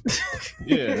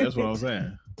 Yeah, that's what I'm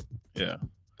saying. Yeah.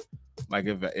 Like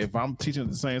if I'm teaching at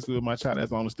the same school with my child,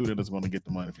 that's the only student that's going to get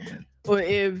the money from me. Well,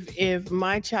 if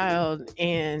my child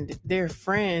and their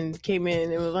friend came in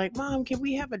and was like, "Mom, can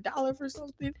we have $1 for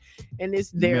something?" And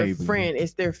it's their friend,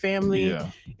 it's their family,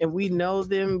 and we know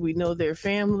them, we know their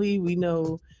family, we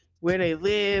know where they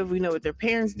live, we know what their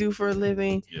parents do for a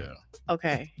living. Yeah.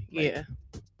 Okay. Maybe. Yeah.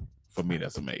 For me,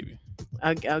 that's a maybe.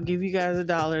 I'll give you guys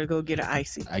 $1 to go get an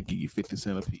icy. I give you 50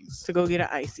 cents a piece to go get an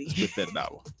icy. Split that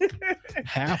 $1.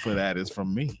 Half of that is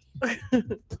from me.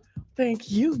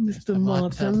 Thank you, Mr.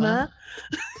 Mortimer.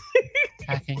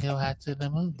 I can go out to the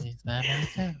movies by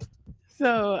myself.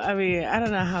 So, I mean, I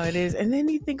don't know how it is. And then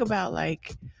you think about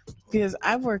because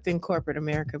I've worked in corporate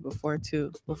America before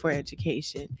too, before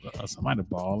education. Somebody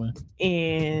balling.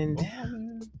 And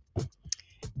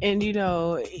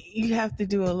you have to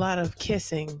do a lot of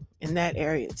kissing in that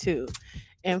area too.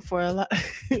 And for a lot of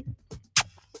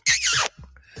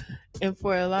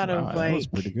that was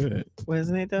pretty good.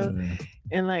 Wasn't it though? Yeah.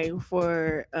 And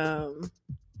for a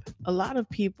lot of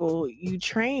people, you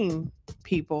train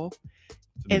people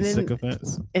and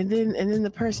then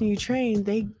the person you train,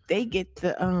 they get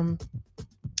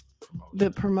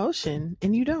the promotion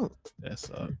and you don't. That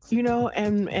sucks.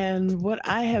 And what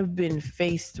I have been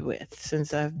faced with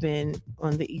since I've been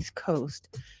on the East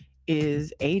Coast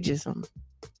is ageism.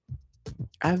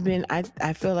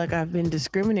 I feel like I've been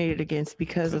discriminated against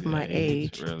because of my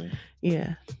age. Really?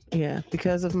 Yeah,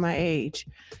 because of my age.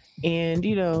 And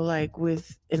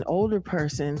with an older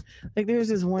person, there's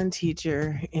this one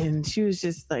teacher and she was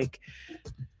just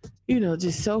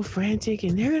just so frantic,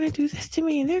 and they're gonna do this to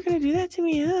me and they're gonna do that to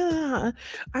me.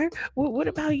 What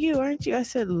about you? Aren't you? I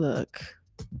said, look,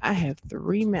 I have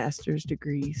 3 master's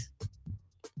degrees.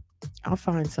 I'll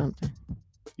find something.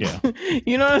 Yeah.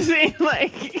 You know what I'm saying?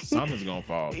 Something's gonna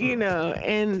fall through.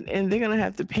 And they're gonna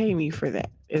have to pay me for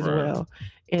that as well.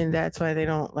 And that's why they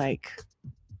don't like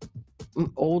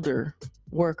older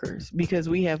workers, because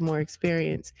we have more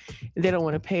experience. They don't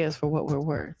want to pay us for what we're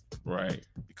worth. Right.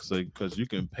 Because you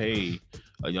can pay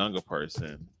a younger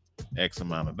person X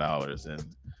amount of dollars and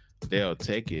they'll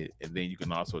take it, and then you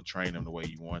can also train them the way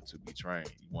you want to be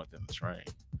trained. You want them to train.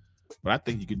 But I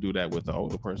think you can do that with the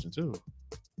older person too.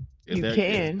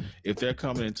 If they're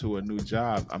coming into a new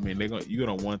job, I mean, you're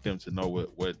gonna want them to know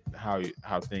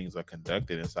how things are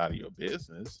conducted inside of your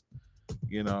business.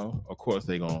 Of course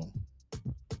they're gonna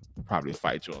probably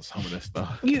fight you on some of this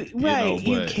stuff. You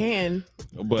can.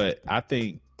 But I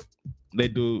think they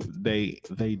do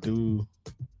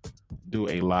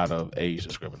a lot of age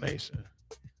discrimination.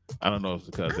 I don't know if it's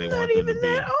because they want them to be. I'm not even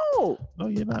that old. No,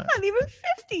 you're not. I'm not even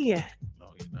 50 yet. No,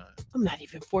 you're not. I'm not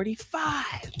even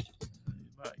 45.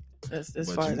 That's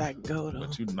as far as I can go, though.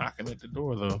 But you knocking at the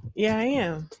door, though. Yeah, I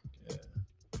am.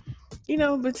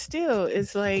 Yeah. But still,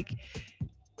 it's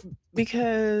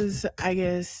because I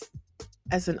guess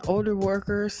as an older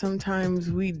worker,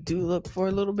 sometimes we do look for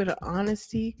a little bit of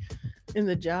honesty in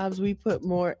the jobs. We put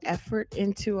more effort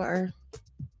into our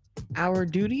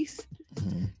duties,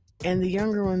 mm-hmm. and the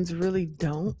younger ones really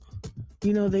don't.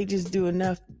 They just do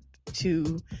enough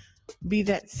to be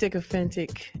that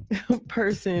sycophantic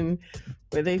person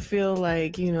where they feel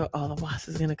like, the boss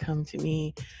is going to come to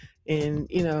me and,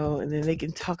 and then they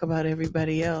can talk about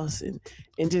everybody else and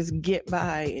just get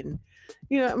by. And,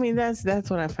 that's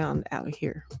what I found out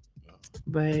here.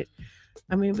 But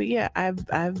yeah, I've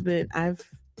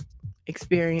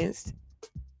experienced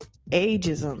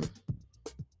ageism.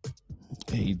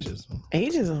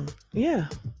 Ageism. Yeah.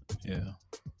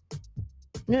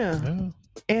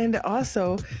 And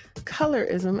also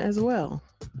colorism as well.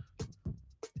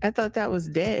 I thought that was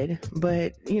dead,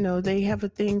 but they have a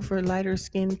thing for lighter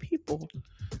skinned people.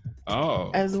 Oh.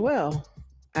 As well.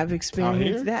 I've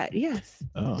experienced that. Yes.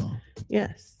 Oh.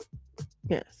 Yes.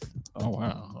 Oh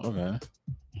wow. Okay.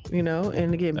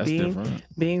 And again,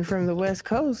 being from the West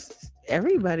Coast,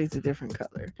 everybody's a different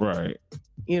color. Right.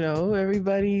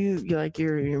 Everybody,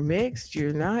 you're mixed,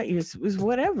 you're not, it's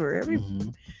whatever.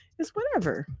 It's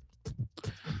whatever.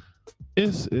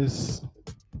 It's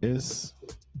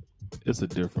a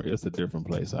different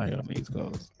place out here on the East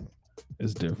Coast.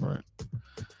 It's different.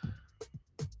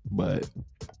 But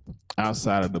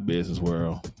outside of the business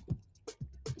world,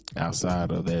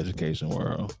 outside of the education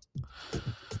world,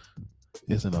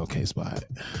 it's an okay spot.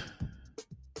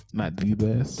 Not the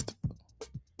best,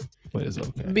 but it's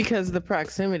okay. Because the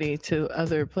proximity to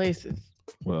other places.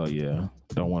 Well, yeah.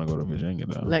 Don't want to go to Virginia,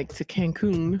 though. Like to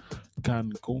Cancun.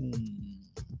 Cancun.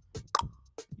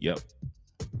 Yep.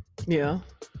 Yeah.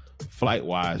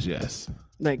 Flight-wise, yes.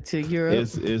 Like to Europe.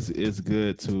 It's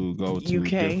good to go to UK.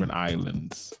 different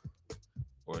islands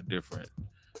or different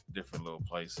little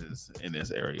places in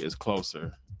this area. It's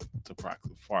closer to as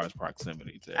far as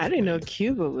proximity to. I didn't know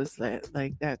Cuba was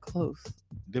like that close.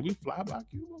 Did we fly by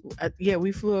Cuba? Yeah,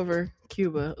 we flew over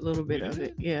Cuba a little bit We of did?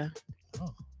 it. Yeah.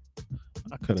 Oh.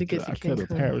 I could have Cancun.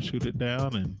 parachuted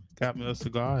down and got me a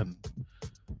cigar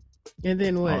and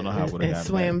then what? I don't know how I would've and gotten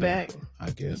swam back back.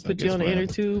 I guess. Put you on the inner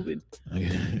tube.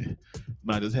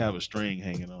 Not just have a string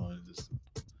hanging on and just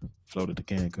floated to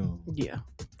Cancun. Yeah.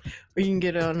 Or you can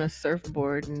get on a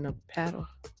surfboard and a paddle.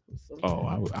 Oh,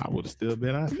 I would have still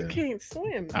been out You there. can't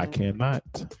swim. I though. cannot.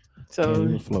 So Can't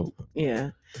even float.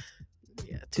 yeah.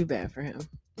 Yeah. Too bad for him.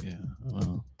 Yeah.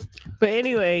 But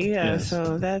anyway, yeah, Yes.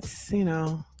 so that's,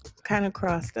 kind of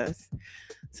crossed us.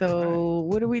 So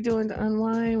what are we doing to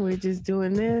unwind? We're just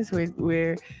doing this.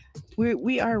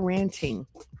 We are ranting.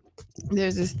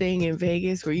 There's this thing in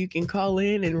Vegas where you can call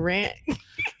in and rant.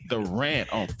 The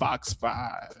rant on Fox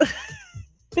 5.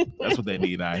 That's what they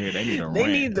need out here. They need a rant. They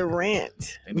need the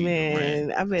rant. They need the Man,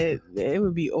 rant. I bet it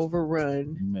would be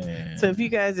overrun. Man. So if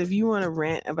you want to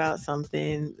rant about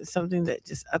something that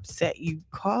just upset you,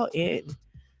 call in.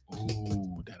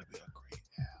 Ooh, that'd be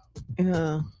a great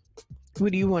app.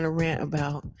 What do you want to rant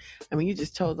about? I mean, you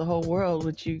just told the whole world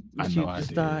what you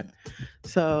just thought.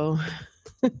 So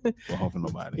Well, hoping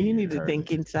nobody. you need to heard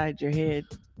think it. inside your head.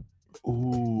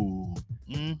 Ooh.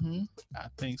 Mm-hmm. I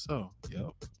think so.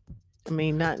 Yep. I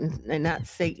mean, not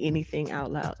say anything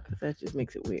out loud because that just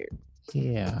makes it weird.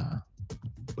 Yeah.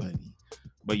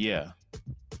 But yeah.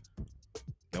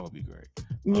 That would be great.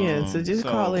 Yeah, so just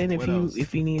call in what else?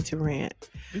 if you need to rant.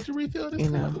 Did you refill this? You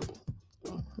know.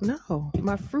 cup? No,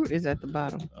 my fruit is at the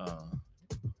bottom.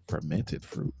 Fermented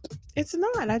fruit. It's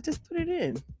not. I just put it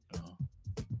in. Oh,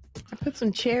 I put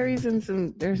some cherries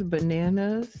and there's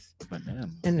bananas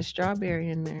bananas. and the strawberry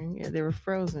in there. Yeah, they were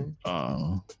frozen. We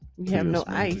have Real no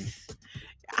smoothie. ice.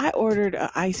 I ordered an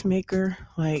ice maker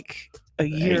like a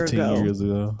year 18 ago. years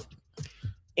ago.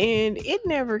 And it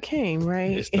never came,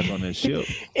 right? It's stuck on that ship.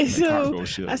 And that so cargo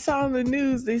ship. I saw on the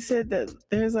news they said that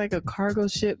there's like a cargo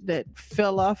ship that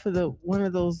fell off of one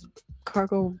of those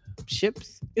cargo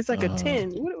ships. It's like a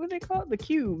tin. What they call it? The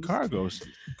cubes. cargo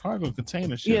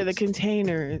container ships. Yeah, the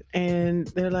container. And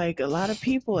they're like, a lot of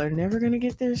people are never gonna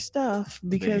get their stuff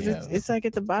because it's like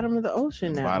at the bottom of the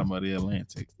ocean now. Bottom of the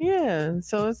Atlantic. Yeah.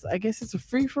 So I guess it's a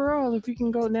free for all if you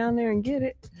can go down there and get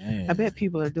it. Man. I bet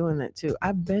people are doing that too.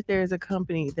 I bet there's a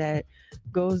company that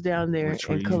goes down there and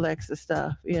Retrieve. collects the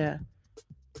stuff. Yeah.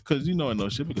 Because in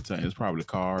those shipping containers, probably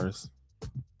cars,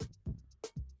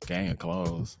 gang of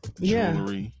clothes, Yeah.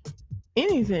 jewelry.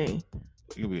 Anything.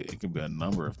 It could be a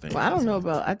number of things. Well, I don't know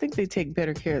I think they take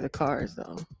better care of the cars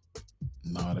though.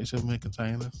 No, they ship them in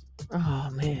containers. Oh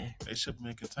man. They ship them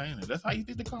in containers. That's how you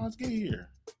think the cars get here.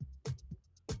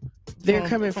 They're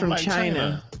coming from like,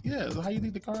 China. Yeah, that's how you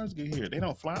think the cars get here. They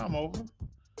don't fly them over.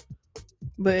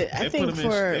 But I think they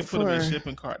put them in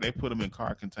shipping car. They put them in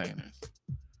car containers.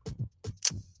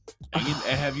 And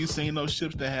have you seen those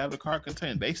ships that have the car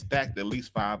container? They stacked at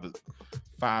least five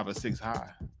or six high.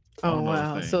 Oh on those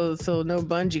wow. things. So no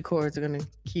bungee cords are gonna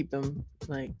keep them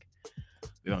like.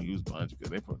 They don't use bungee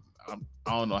because I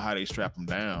don't know how they strap them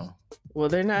down. Well,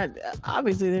 they're not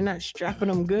strapping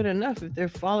them good enough if they're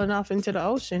falling off into the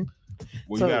ocean.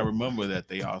 Well, So- you gotta remember that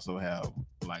they also have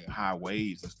like high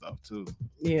waves and stuff too.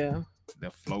 Yeah, They're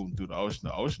floating through the ocean.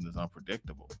 The ocean is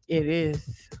unpredictable. it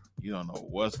is. You don't know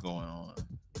what's going on.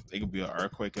 It could be an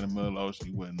earthquake in the middle of the ocean.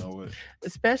 You wouldn't know it.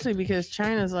 Especially because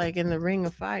China's like in the ring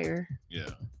of fire. Yeah.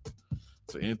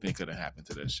 So anything could have happened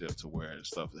to that ship to where the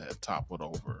stuff had toppled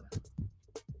over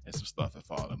and some stuff had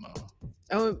fallen off.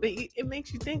 Oh, but it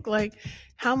makes you think like,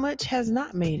 how much has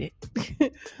not made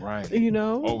it? Right. You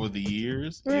know? Over the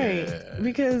years. Right. Yeah.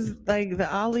 Because like the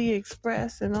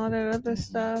AliExpress and all that other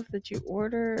stuff that you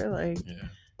order, like,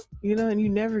 Yeah. and you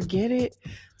never get it.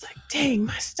 It's like, dang,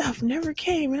 my stuff never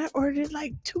came and I ordered it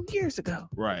like 2 years ago.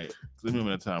 Right. 'Cause I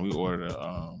remember that time we ordered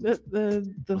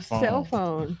The cell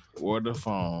phone. ordered a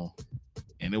phone,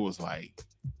 and it was like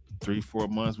 3-4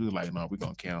 months. We were like, no, we're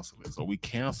gonna cancel it. So we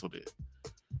canceled it,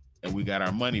 and we got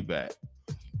our money back.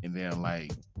 And then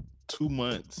like 2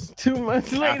 months 2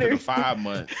 months after later. the 5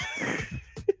 months,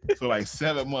 so like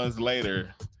 7 months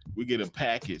later, we get a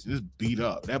package. It's beat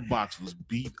up. That box was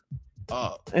beat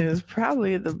up. It was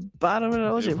probably at the bottom of the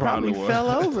ocean. Probably fell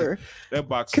over. That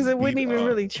box because it wouldn't even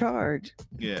really charge.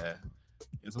 Yeah.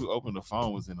 And so we opened the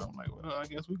phone was in. I'm like, well, I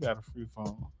guess we got a free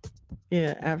phone.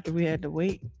 Yeah, after we had to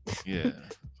wait. Yeah,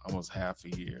 almost half a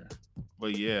year.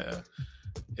 But yeah,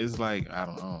 it's like I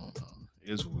don't know.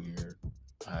 It's weird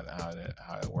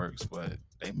how it works, but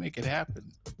they make it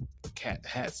happen.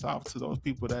 Hats off to those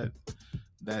people that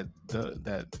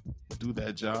do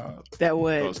that job. That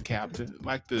would those captains,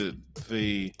 like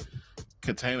the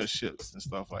container ships and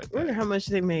stuff like that. I wonder how much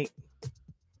they make.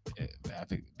 I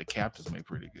think the captains make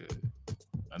pretty good.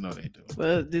 I know they do.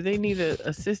 Well, do they need an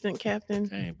assistant captain?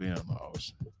 They ain't been on the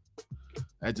ocean.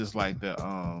 That's just like the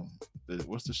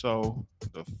what's the show?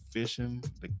 The fishing,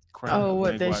 the Crown. Oh,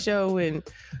 what that show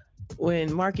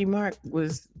when Marky Mark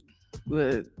was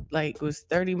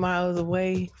 30 miles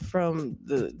away from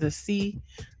the sea.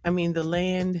 I mean the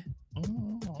land,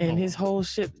 and his whole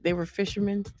ship. They were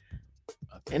fishermen,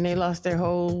 and they lost their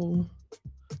whole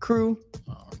crew,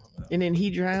 and then he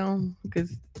drowned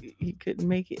because he couldn't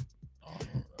make it.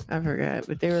 I forgot,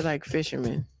 but they were like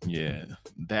fishermen. Yeah,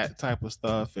 that type of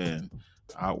stuff, and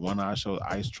one I showed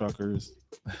Ice Truckers.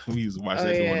 We used to watch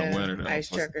that during the winter. Ice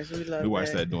Truckers, we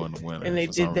watched that during the winter. And they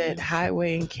did that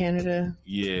highway in Canada.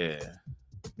 Yeah.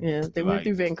 Yeah, they went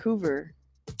through Vancouver.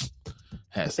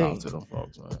 Hats off to them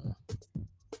folks, man.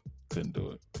 Couldn't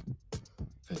do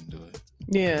it.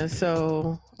 Yeah,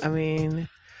 so I mean,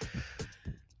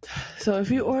 so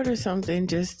if you order something,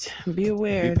 just be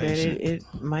aware that it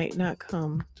might not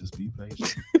come. Just be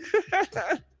patient.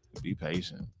 Be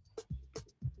patient.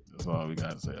 That's all we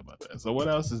got to say about that. So what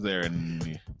else is there in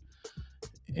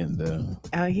the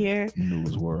out here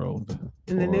news world?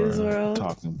 In the news world,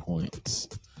 talking points.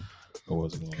 Or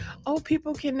what's going on? Oh,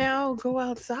 people can now go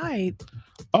outside.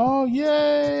 Oh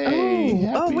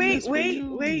yay! Oh wait.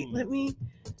 Let me.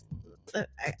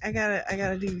 I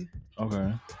gotta do.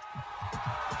 Okay.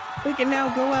 We can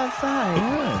now go outside.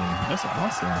 Yeah, that's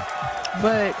awesome.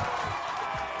 But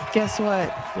guess what?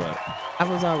 What? I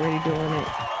was already doing it.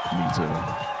 Me too.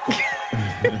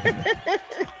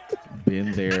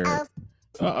 Been there.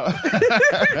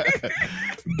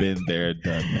 Been there,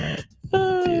 done that.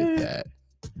 Did that.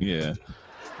 Yeah.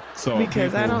 So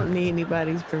because I don't need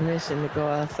anybody's permission to go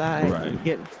outside and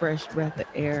get a fresh breath of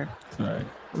air. Right.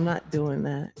 I'm not doing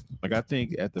that. Like I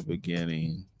think at the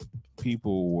beginning,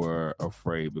 people were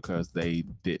afraid because they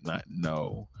did not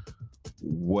know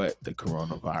what the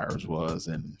coronavirus was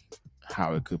and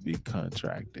how it could be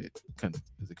contracted.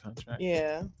 Is it contracted?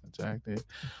 Yeah. Contracted.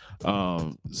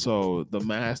 So the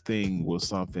mask thing was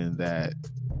something that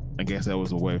I guess that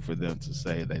was a way for them to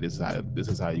say that this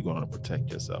is how you're going to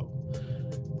protect yourself.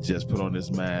 Just put on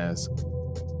this mask.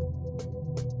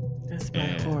 That's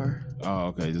my core. Oh,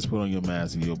 okay. Just put on your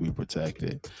mask and you'll be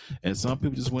protected. And some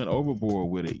people just went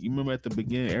overboard with it. You remember at the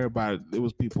beginning, there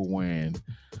was people wearing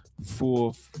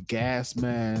full gas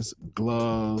masks,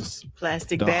 gloves,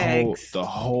 plastic bags, the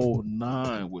whole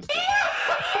nine with it.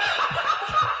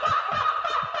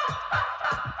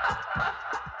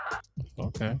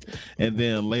 Okay. And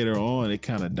then later on, it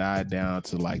kind of died down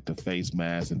to like the face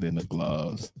mask and then the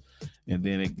gloves. And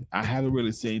then I haven't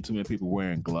really seen too many people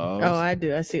wearing gloves. Oh, I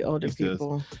do. I see older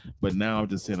people. But now I'm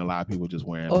just seeing a lot of people just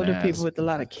wearing older masks. people with a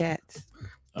lot of cats.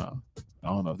 I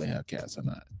don't know if they have cats or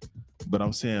not. But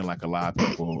I'm seeing like a lot of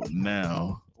people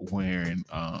now wearing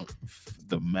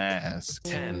the mask.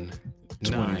 10,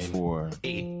 24, 9,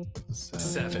 8,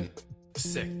 7,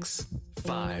 6,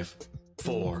 5,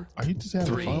 4. Are you just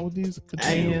having fun with these?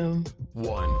 I am.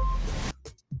 1.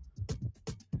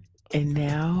 And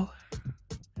now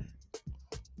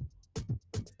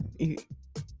you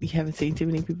haven't seen too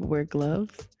many people wear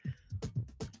gloves.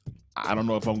 I don't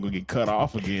know if I'm gonna get cut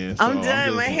off again. So I'm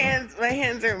done. My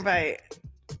hands are bite.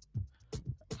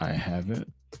 I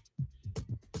haven't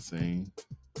seen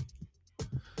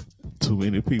too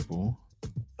many people.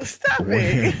 Stop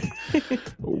it.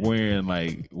 Wearing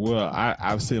like, well,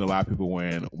 I've seen a lot of people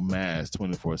wearing masks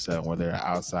 24/7, whether they're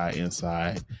outside,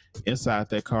 inside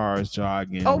their cars,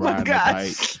 jogging. Oh my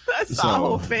gosh, that's our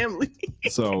whole family.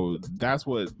 So that's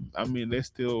what I mean. They're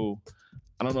still.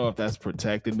 I don't know if that's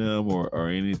protecting them or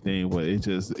anything, but it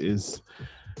just is.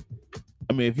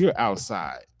 I mean, if you're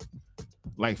outside,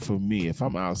 like for me, if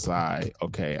I'm outside,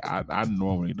 okay, I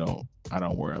normally don't. I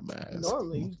don't wear a mask.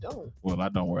 Normally, you don't. Well, I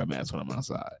don't wear a mask when I'm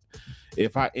outside.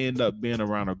 If I end up being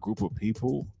around a group of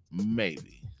people,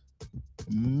 maybe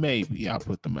I'll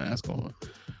put the mask on.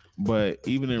 But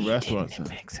even in restaurants in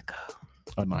Mexico.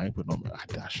 Oh no, I ain't put no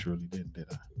mask. I surely didn't, did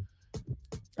I?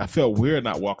 I felt weird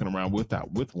not walking around without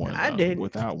one. I did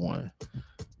without one.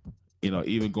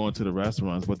 even going to the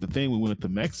restaurants. But the thing, we went to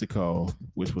Mexico,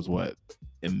 which was what,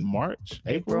 in March,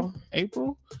 April.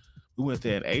 We went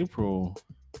there in April.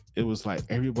 It was like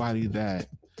everybody that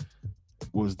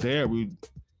was there, we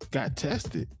got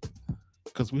tested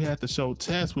because we had to show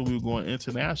tests when we were going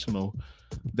international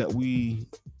that we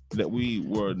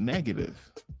were negative.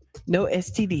 No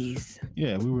STDs.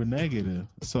 Yeah, we were negative.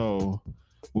 So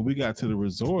when we got to the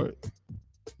resort,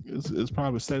 it's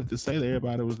probably safe to say that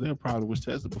everybody was there probably was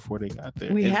tested before they got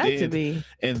there. We had to be.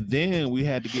 And then we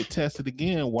had to get tested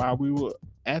again while we were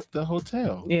at the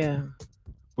hotel. Yeah.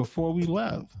 Before we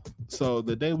left. So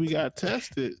the day we got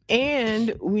tested.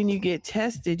 And when you get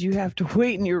tested, you have to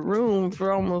wait in your room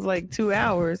for almost like 2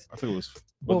 hours. I think it was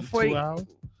 2 hours?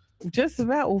 Just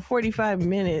about 45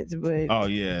 minutes, but oh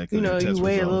yeah, you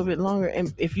wait a little bit longer,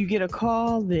 and if you get a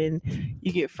call, then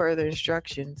you get further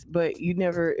instructions. But you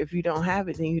never, if you don't have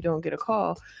it, then you don't get a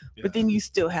call. Yeah. But then you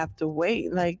still have to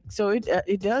wait. Like, so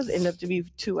it does end up to be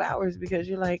 2 hours because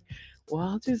you're like, well,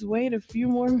 I'll just wait a few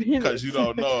more minutes because you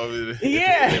don't know if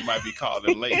it might be called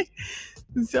in late.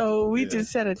 So we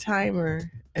just set a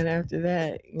timer, and after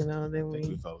that, then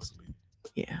we fell asleep.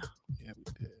 Yeah, we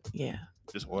did. Yeah,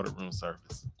 just ordered room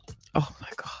service. Oh my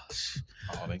gosh.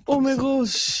 Oh my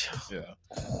gosh. Yeah.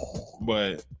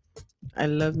 But I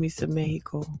love me some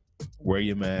Mexico. Wear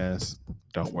your mask.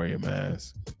 Don't wear your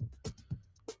mask.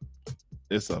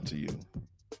 It's up to you.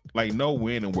 Like, know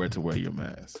when and where to wear your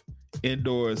mask.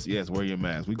 Indoors, yes, wear your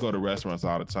mask. We go to restaurants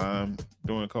all the time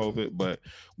during COVID, but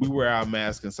we wear our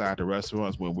mask inside the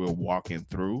restaurants when we're walking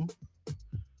through.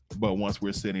 But once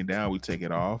we're sitting down, we take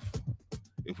it off.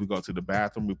 If we go to the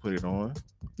bathroom, we put it on.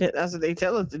 Yeah, that's what they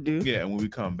tell us to do. Yeah, and when we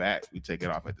come back, we take it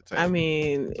off at the table. I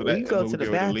mean, so when you go to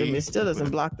the bathroom, it still doesn't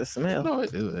block the smell. No,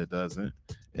 it doesn't.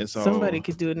 And so somebody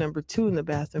could do it number 2 in the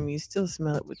bathroom. You still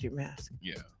smell it with your mask.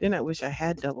 Yeah. Then I wish I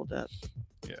had doubled up.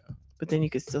 Yeah. But then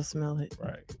you could still smell it.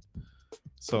 Right.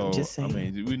 So, I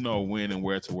mean, we know when and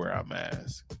where to wear our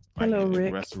mask. Like hello, in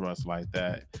Rick. Restaurants like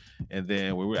that. And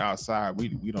then when we're outside, we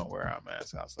don't wear our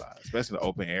masks outside, especially the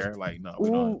open air. Like, no,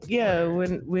 we don't. Yeah,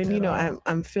 when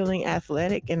I'm feeling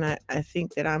athletic and I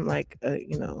think that I'm like,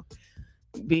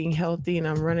 being healthy and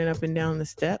I'm running up and down the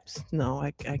steps. No,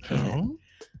 I can't.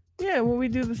 Yeah, when we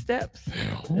do the steps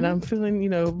and I'm feeling,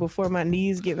 before my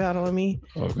knees give out on me.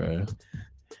 Okay.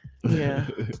 Yeah,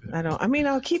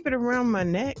 I'll keep it around my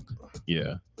neck.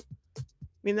 Yeah.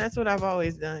 I mean, that's what I've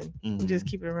always done. Mm-hmm. Just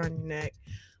keep it around your neck.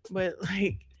 But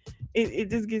like, it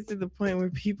just gets to the point where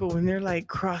people, when they're like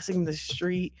crossing the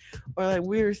street or like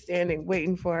we were standing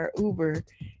waiting for our Uber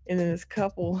and then this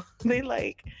couple, they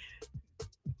like,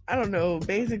 I don't know,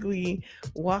 basically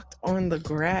walked on the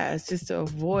grass just to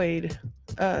avoid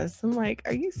us. I'm like,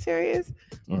 are you serious?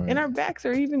 Right. And our backs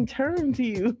are even turned to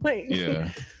you. Like, yeah.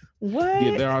 What?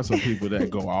 Yeah, there are some people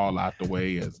that go all out the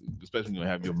way, especially when you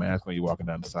have your mask when you're walking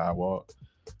down the sidewalk.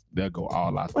 They'll go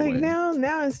all out the way. Like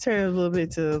now it's turned a little bit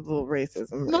to a little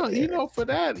racism. No, for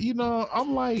that,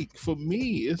 I'm like, for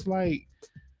me, it's like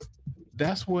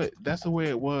that's the way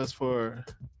it was for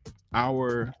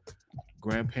our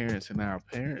grandparents and our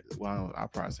parents. Well, I'll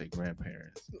probably say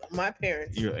grandparents. My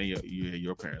parents.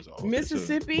 Your parents are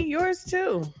Mississippi, too. Yours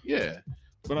too. Yeah,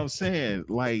 but I'm saying,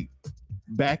 like,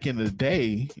 back in the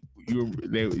day,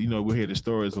 we hear the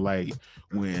stories of like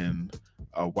when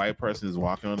a white person is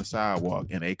walking on the sidewalk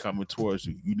and they coming towards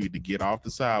you, you need to get off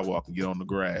the sidewalk and get on the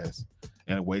grass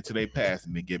and wait till they pass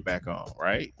and then get back on,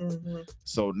 right? Mm-hmm.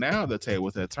 So now the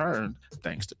tables have turned,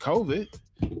 thanks to COVID.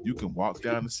 You can walk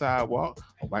down the sidewalk.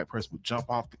 A white person would jump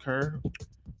off the curb,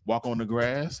 walk on the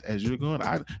grass as you're going.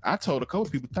 I told a couple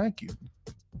people, thank you.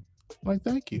 Like,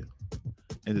 thank you.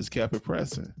 And just kept it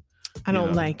pressing. I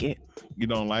don't like it. You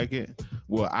don't like it?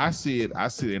 Well, I see it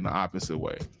in the opposite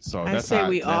way. So I say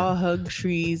we all hug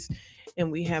trees and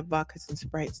we have vodkas and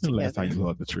Sprites together. The last time you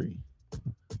hugged a tree?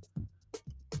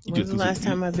 When's the last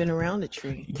time I've been around a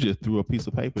tree? You just threw a piece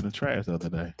of paper in the trash the other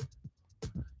day.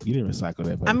 You didn't recycle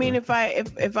that paper. I mean, if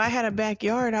I had a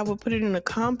backyard, I would put it in a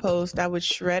compost. I would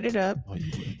shred it up. Oh,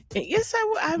 you would. Yes, I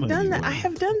would. I've done that. I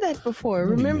have done that before.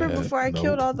 Remember before I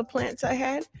killed all the plants I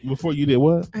had? Before you did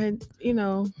what?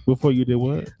 Before you did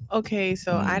what? Okay,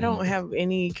 so I don't have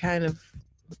any kind of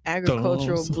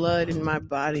agricultural blood in my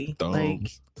body.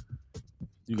 Thumbs.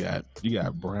 Like, you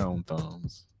got brown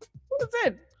thumbs. What is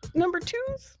that? Number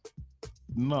 2s?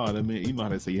 No, I mean, you know how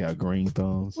they say you have green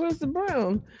thumbs. Where's the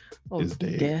brown? Oh, it's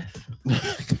dead. Death.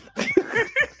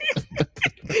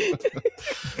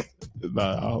 No,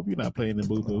 I hope you're not playing in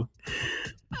boo-boo.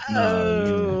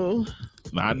 Oh.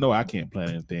 Now, I know I can't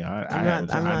plant anything.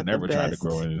 I never tried to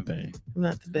grow anything. I'm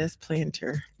not the best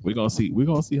planter. We're gonna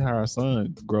see how our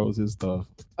son grows his stuff.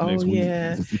 Oh next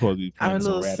yeah, week. He's supposed to be our planting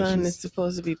little some son radishes. is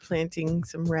supposed to be planting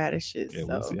some radishes. Yeah, so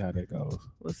we'll see how that goes.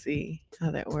 We'll see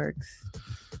how that works.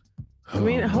 I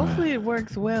mean, hopefully it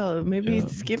works well. Maybe it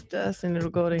skipped us and it'll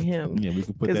go to him. Yeah, we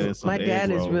can put that in some my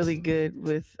dad egg rolls. is really good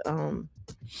with,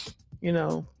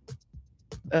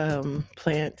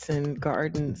 plants and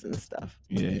gardens and stuff.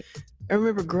 Yeah. I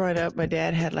remember growing up, my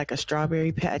dad had like a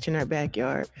strawberry patch in our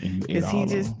backyard.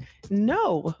 Because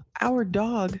no, our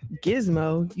dog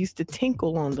Gizmo used to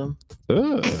tinkle on them. I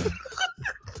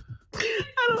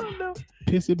don't know.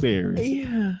 Pissy berries.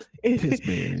 Yeah. Piss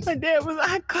berries. My dad was,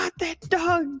 I caught that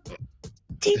dog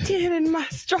D10 in my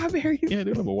strawberries. Yeah,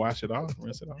 they'll never wash it off,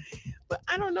 rinse it off. But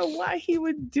I don't know why he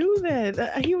would do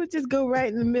that. He would just go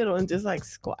right in the middle and just like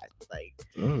squat. Like,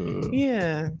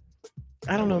 yeah.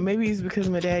 I don't know. Maybe it's because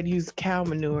my dad used cow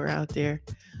manure out there.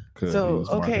 So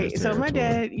okay, so my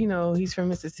dad, he's from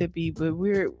Mississippi, but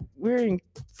we're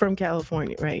from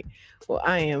California, right? Well,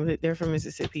 I am. They're from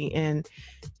Mississippi, and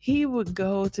he would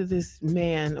go to this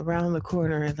man around the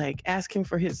corner and like ask him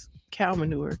for his cow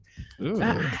manure.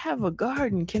 I have a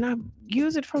garden. Can I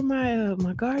use it for my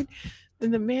garden?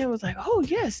 And the man was like, "Oh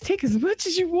yes, take as much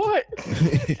as you want.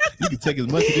 You can take as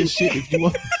much of this shit if you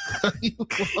want." And he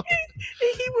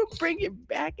would bring it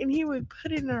back and he would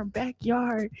put it in our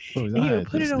backyard. And he would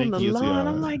put it on the lawn. Yard.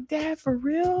 I'm like, Dad, for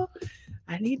real?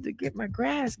 I need to get my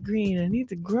grass green. I need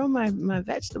to grow my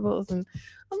vegetables. And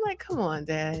I'm like, come on,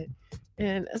 Dad.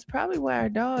 And that's probably why our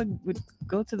dog would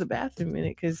go to the bathroom in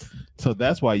it. So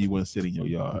that's why you wouldn't sit in your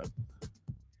yard.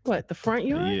 What, the front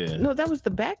yard? Yeah. No, that was the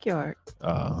backyard.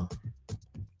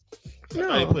 No,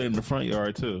 I put it in the front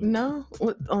yard too. No,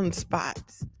 on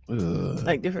spots,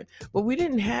 like different. But we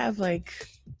didn't have like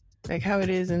how it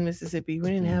is in Mississippi. We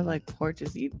didn't have like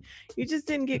porches. You just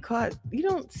didn't get caught. You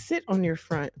don't sit on your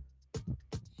front.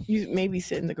 You maybe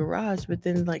sit in the garage, but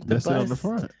then like the bus. Sit on the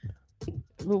front.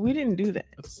 But we didn't do that.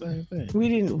 That's the same thing. We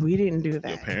didn't do that.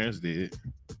 Your parents did.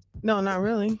 No, not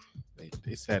really.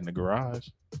 They sat in the garage.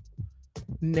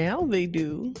 Now they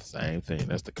do. Same thing.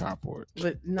 That's the carport.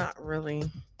 But not really.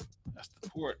 That's the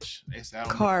porch. They sat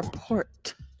on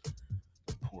carport.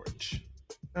 Porch.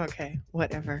 Okay,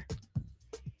 whatever.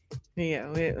 Yeah,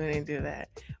 we didn't do that.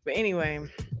 But anyway,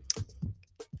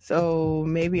 so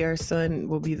maybe our son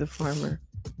will be the farmer.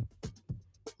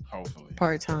 Hopefully.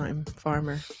 Part-time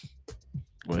farmer.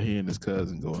 Well, he and his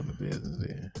cousin go into business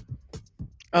there.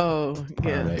 Oh,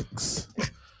 yeah. Products.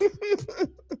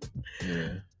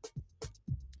 Yeah.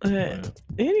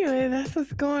 Anyway, that's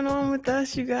what's going on with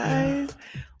us, you guys. Yeah.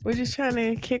 We're just trying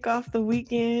to kick off the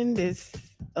weekend. It's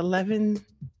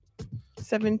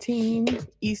 11:17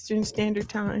 Eastern Standard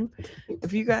Time.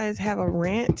 If you guys have a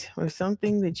rant or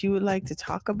something that you would like to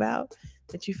talk about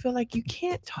that you feel like you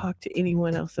can't talk to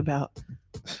anyone else about,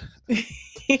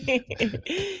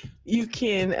 you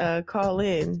can call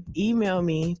in, email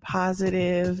me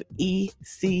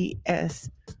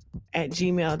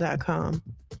positiveecs@gmail.com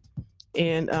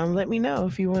and let me know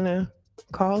if you want to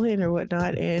call in or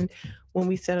whatnot. And when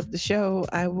we set up the show,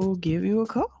 I will give you a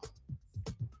call.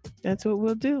 That's what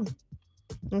we'll do.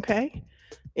 Okay?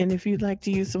 And if you'd like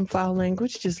to use some foul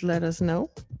language, just let us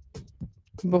know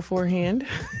beforehand.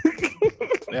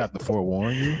 They have to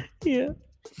forewarn you? Yeah.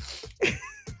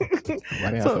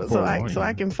 So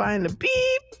I can find the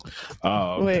beep.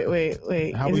 Oh, okay.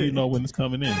 Wait. How will you know when it's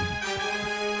coming in?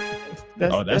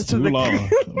 That's too long.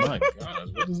 My gosh,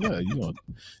 what is that? You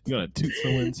gonna toot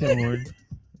someone's horn?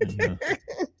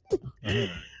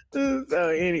 So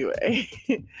anyway,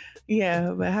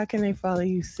 yeah. But how can they follow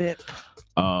you, Sip?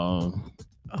 I'm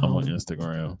on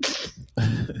Instagram.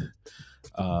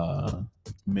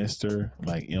 Mr.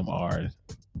 like MR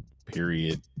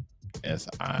period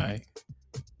SIPPI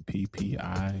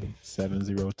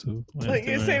 702. Like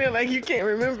you're saying it like you can't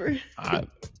remember. I'm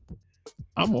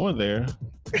on there.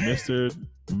 Mr.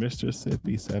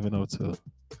 Sippy 702.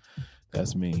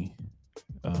 That's me.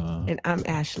 And I'm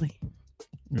Ashley.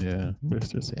 Yeah,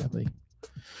 Mr. Sadly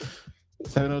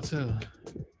 702.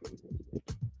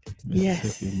 Yes.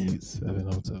 Mississippi Meets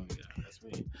 702. Yeah, that's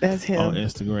me. That's him. On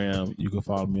Instagram, you can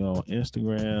follow me on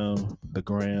Instagram, the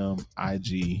gram,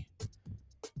 IG,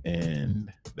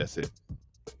 and that's it.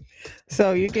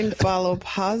 So you can follow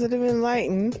Positive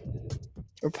Enlighten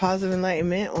or Positive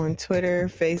Enlightenment on Twitter,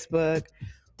 Facebook,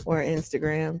 or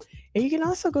Instagram. And you can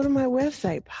also go to my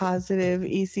website,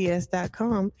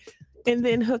 positiveecs.com, and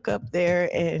then hook up there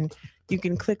and you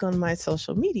can click on my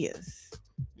social medias.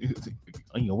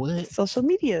 On your what? Social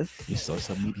medias. Your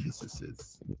social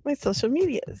medias. My social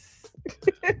medias.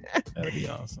 That'd be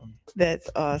awesome. That's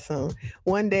awesome.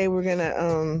 One day we're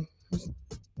gonna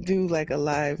do like a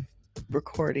live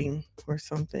recording or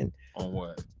something. On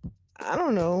what? I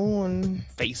don't know, on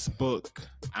Facebook,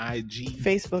 IG,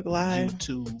 Facebook Live,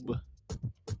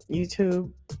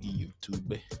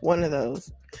 YouTube, one of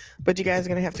those. But you guys are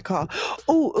gonna have to call.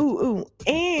 Ooh.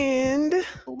 And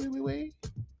wait.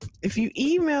 if you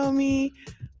email me,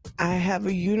 I have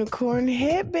a unicorn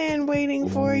headband waiting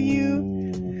for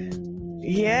you.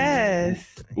 Yes.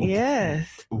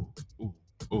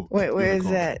 Ooh. Wait, where is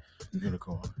that?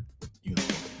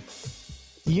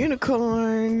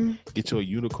 Unicorn. Get your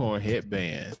unicorn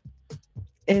headband.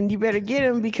 And you better get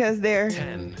them because they're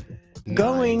 10,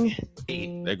 going. 9,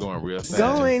 8, They're going real fast.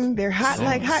 Going. They're hot 6,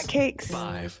 like hotcakes.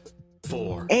 5,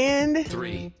 4, And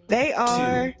 3, they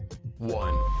are 2,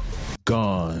 1.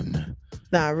 Gone.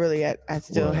 Nah, really, I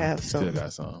still Well, have some. Still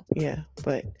got some. Yeah,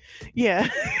 but yeah.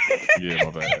 Yeah,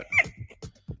 my bad.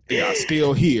 They are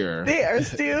still here. They are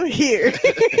still here.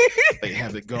 They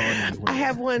haven't gone anywhere. I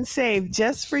have one saved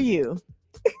just for you.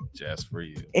 Just for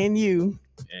you. And you.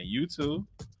 And you too.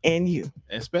 And you.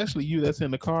 Especially you that's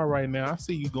in the car right now. I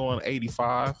see you going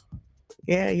 85.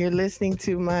 Yeah, you're listening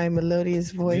to my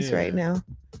melodious voice Yeah. right now.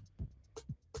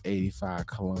 85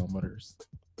 kilometers.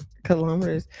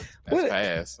 Kilometers. That's What-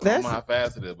 fast. I that's- don't know how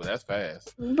fast it is, but that's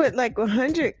fast. But like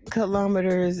 100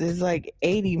 kilometers is like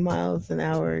 80 miles an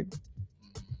hour.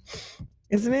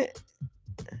 Isn't it?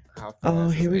 How fast Oh,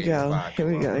 is here we go. 85 Here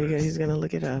we go. kilometers? He's going to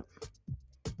look it up.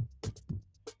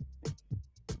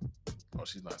 Oh,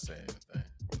 she's not saying anything.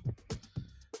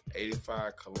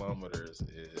 85 kilometers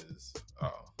is, I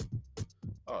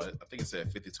think it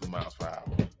said 52 miles per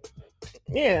hour.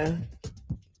 Yeah.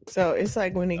 So it's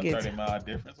like when it A gets, 30-mile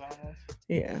difference almost?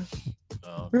 yeah.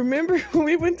 Oh, Remember when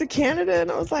we went to Canada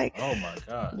and I was like, oh my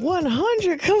God.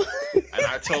 100 kilometers. And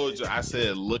I told you, I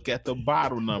said, look at the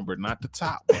bottom number, not the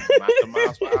top one, not the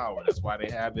miles per hour. That's why they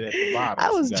have it at the bottom. I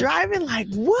was So you got- driving like,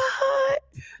 what?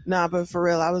 Nah, but for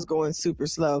real, I was going super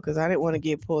slow because I didn't want to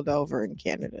get pulled over in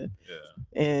Canada.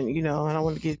 Yeah. And, I don't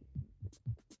want to get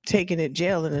taken to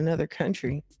jail in another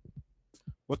country.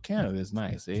 Well, Canada is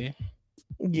nice, eh?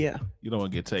 Yeah. You don't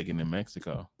want to get taken in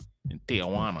Mexico, in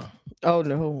Tijuana. Oh,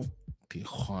 no.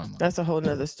 Tijuana. That's a whole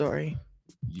nother story.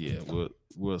 Yeah,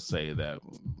 we'll say that.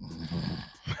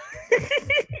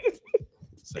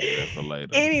 Say that for later.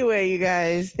 Anyway, you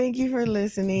guys, thank you for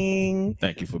listening.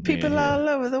 Thank you for being People here. all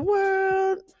over the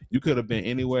world. You could have been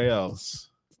anywhere else,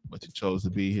 but you chose to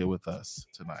be here with us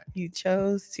tonight. You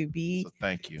chose to be So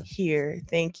thank you. here.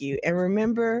 Thank you. And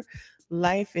remember,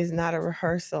 life is not a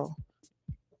rehearsal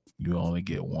You only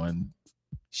get one.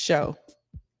 show.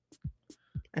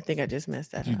 I think I just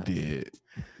messed that You up. did.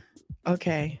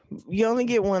 Okay. You only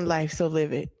get one life, so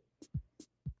live it.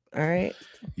 All right.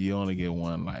 You only get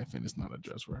one life, and it's not a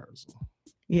dress rehearsal.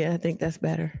 Yeah, I think that's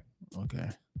better. Okay.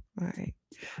 All right.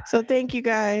 So thank you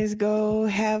guys. Go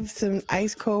have some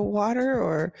ice cold water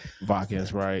or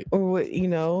Vodka's right. what, if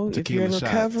you're Tequila in shots.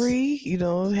 recovery,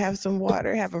 have some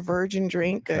water, have a virgin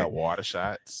drink, or Got water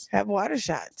shots have water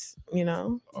shots,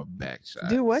 or back shots.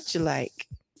 do what you like.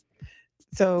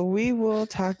 So we will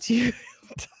talk to you.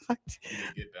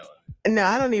 Get that one. No,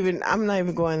 I'm not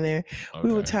even going there.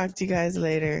 We will Okay. talk to you guys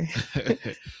later.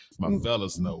 My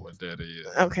fellas know what that is.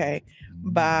 Okay.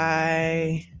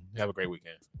 Bye. Have a great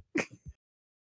weekend.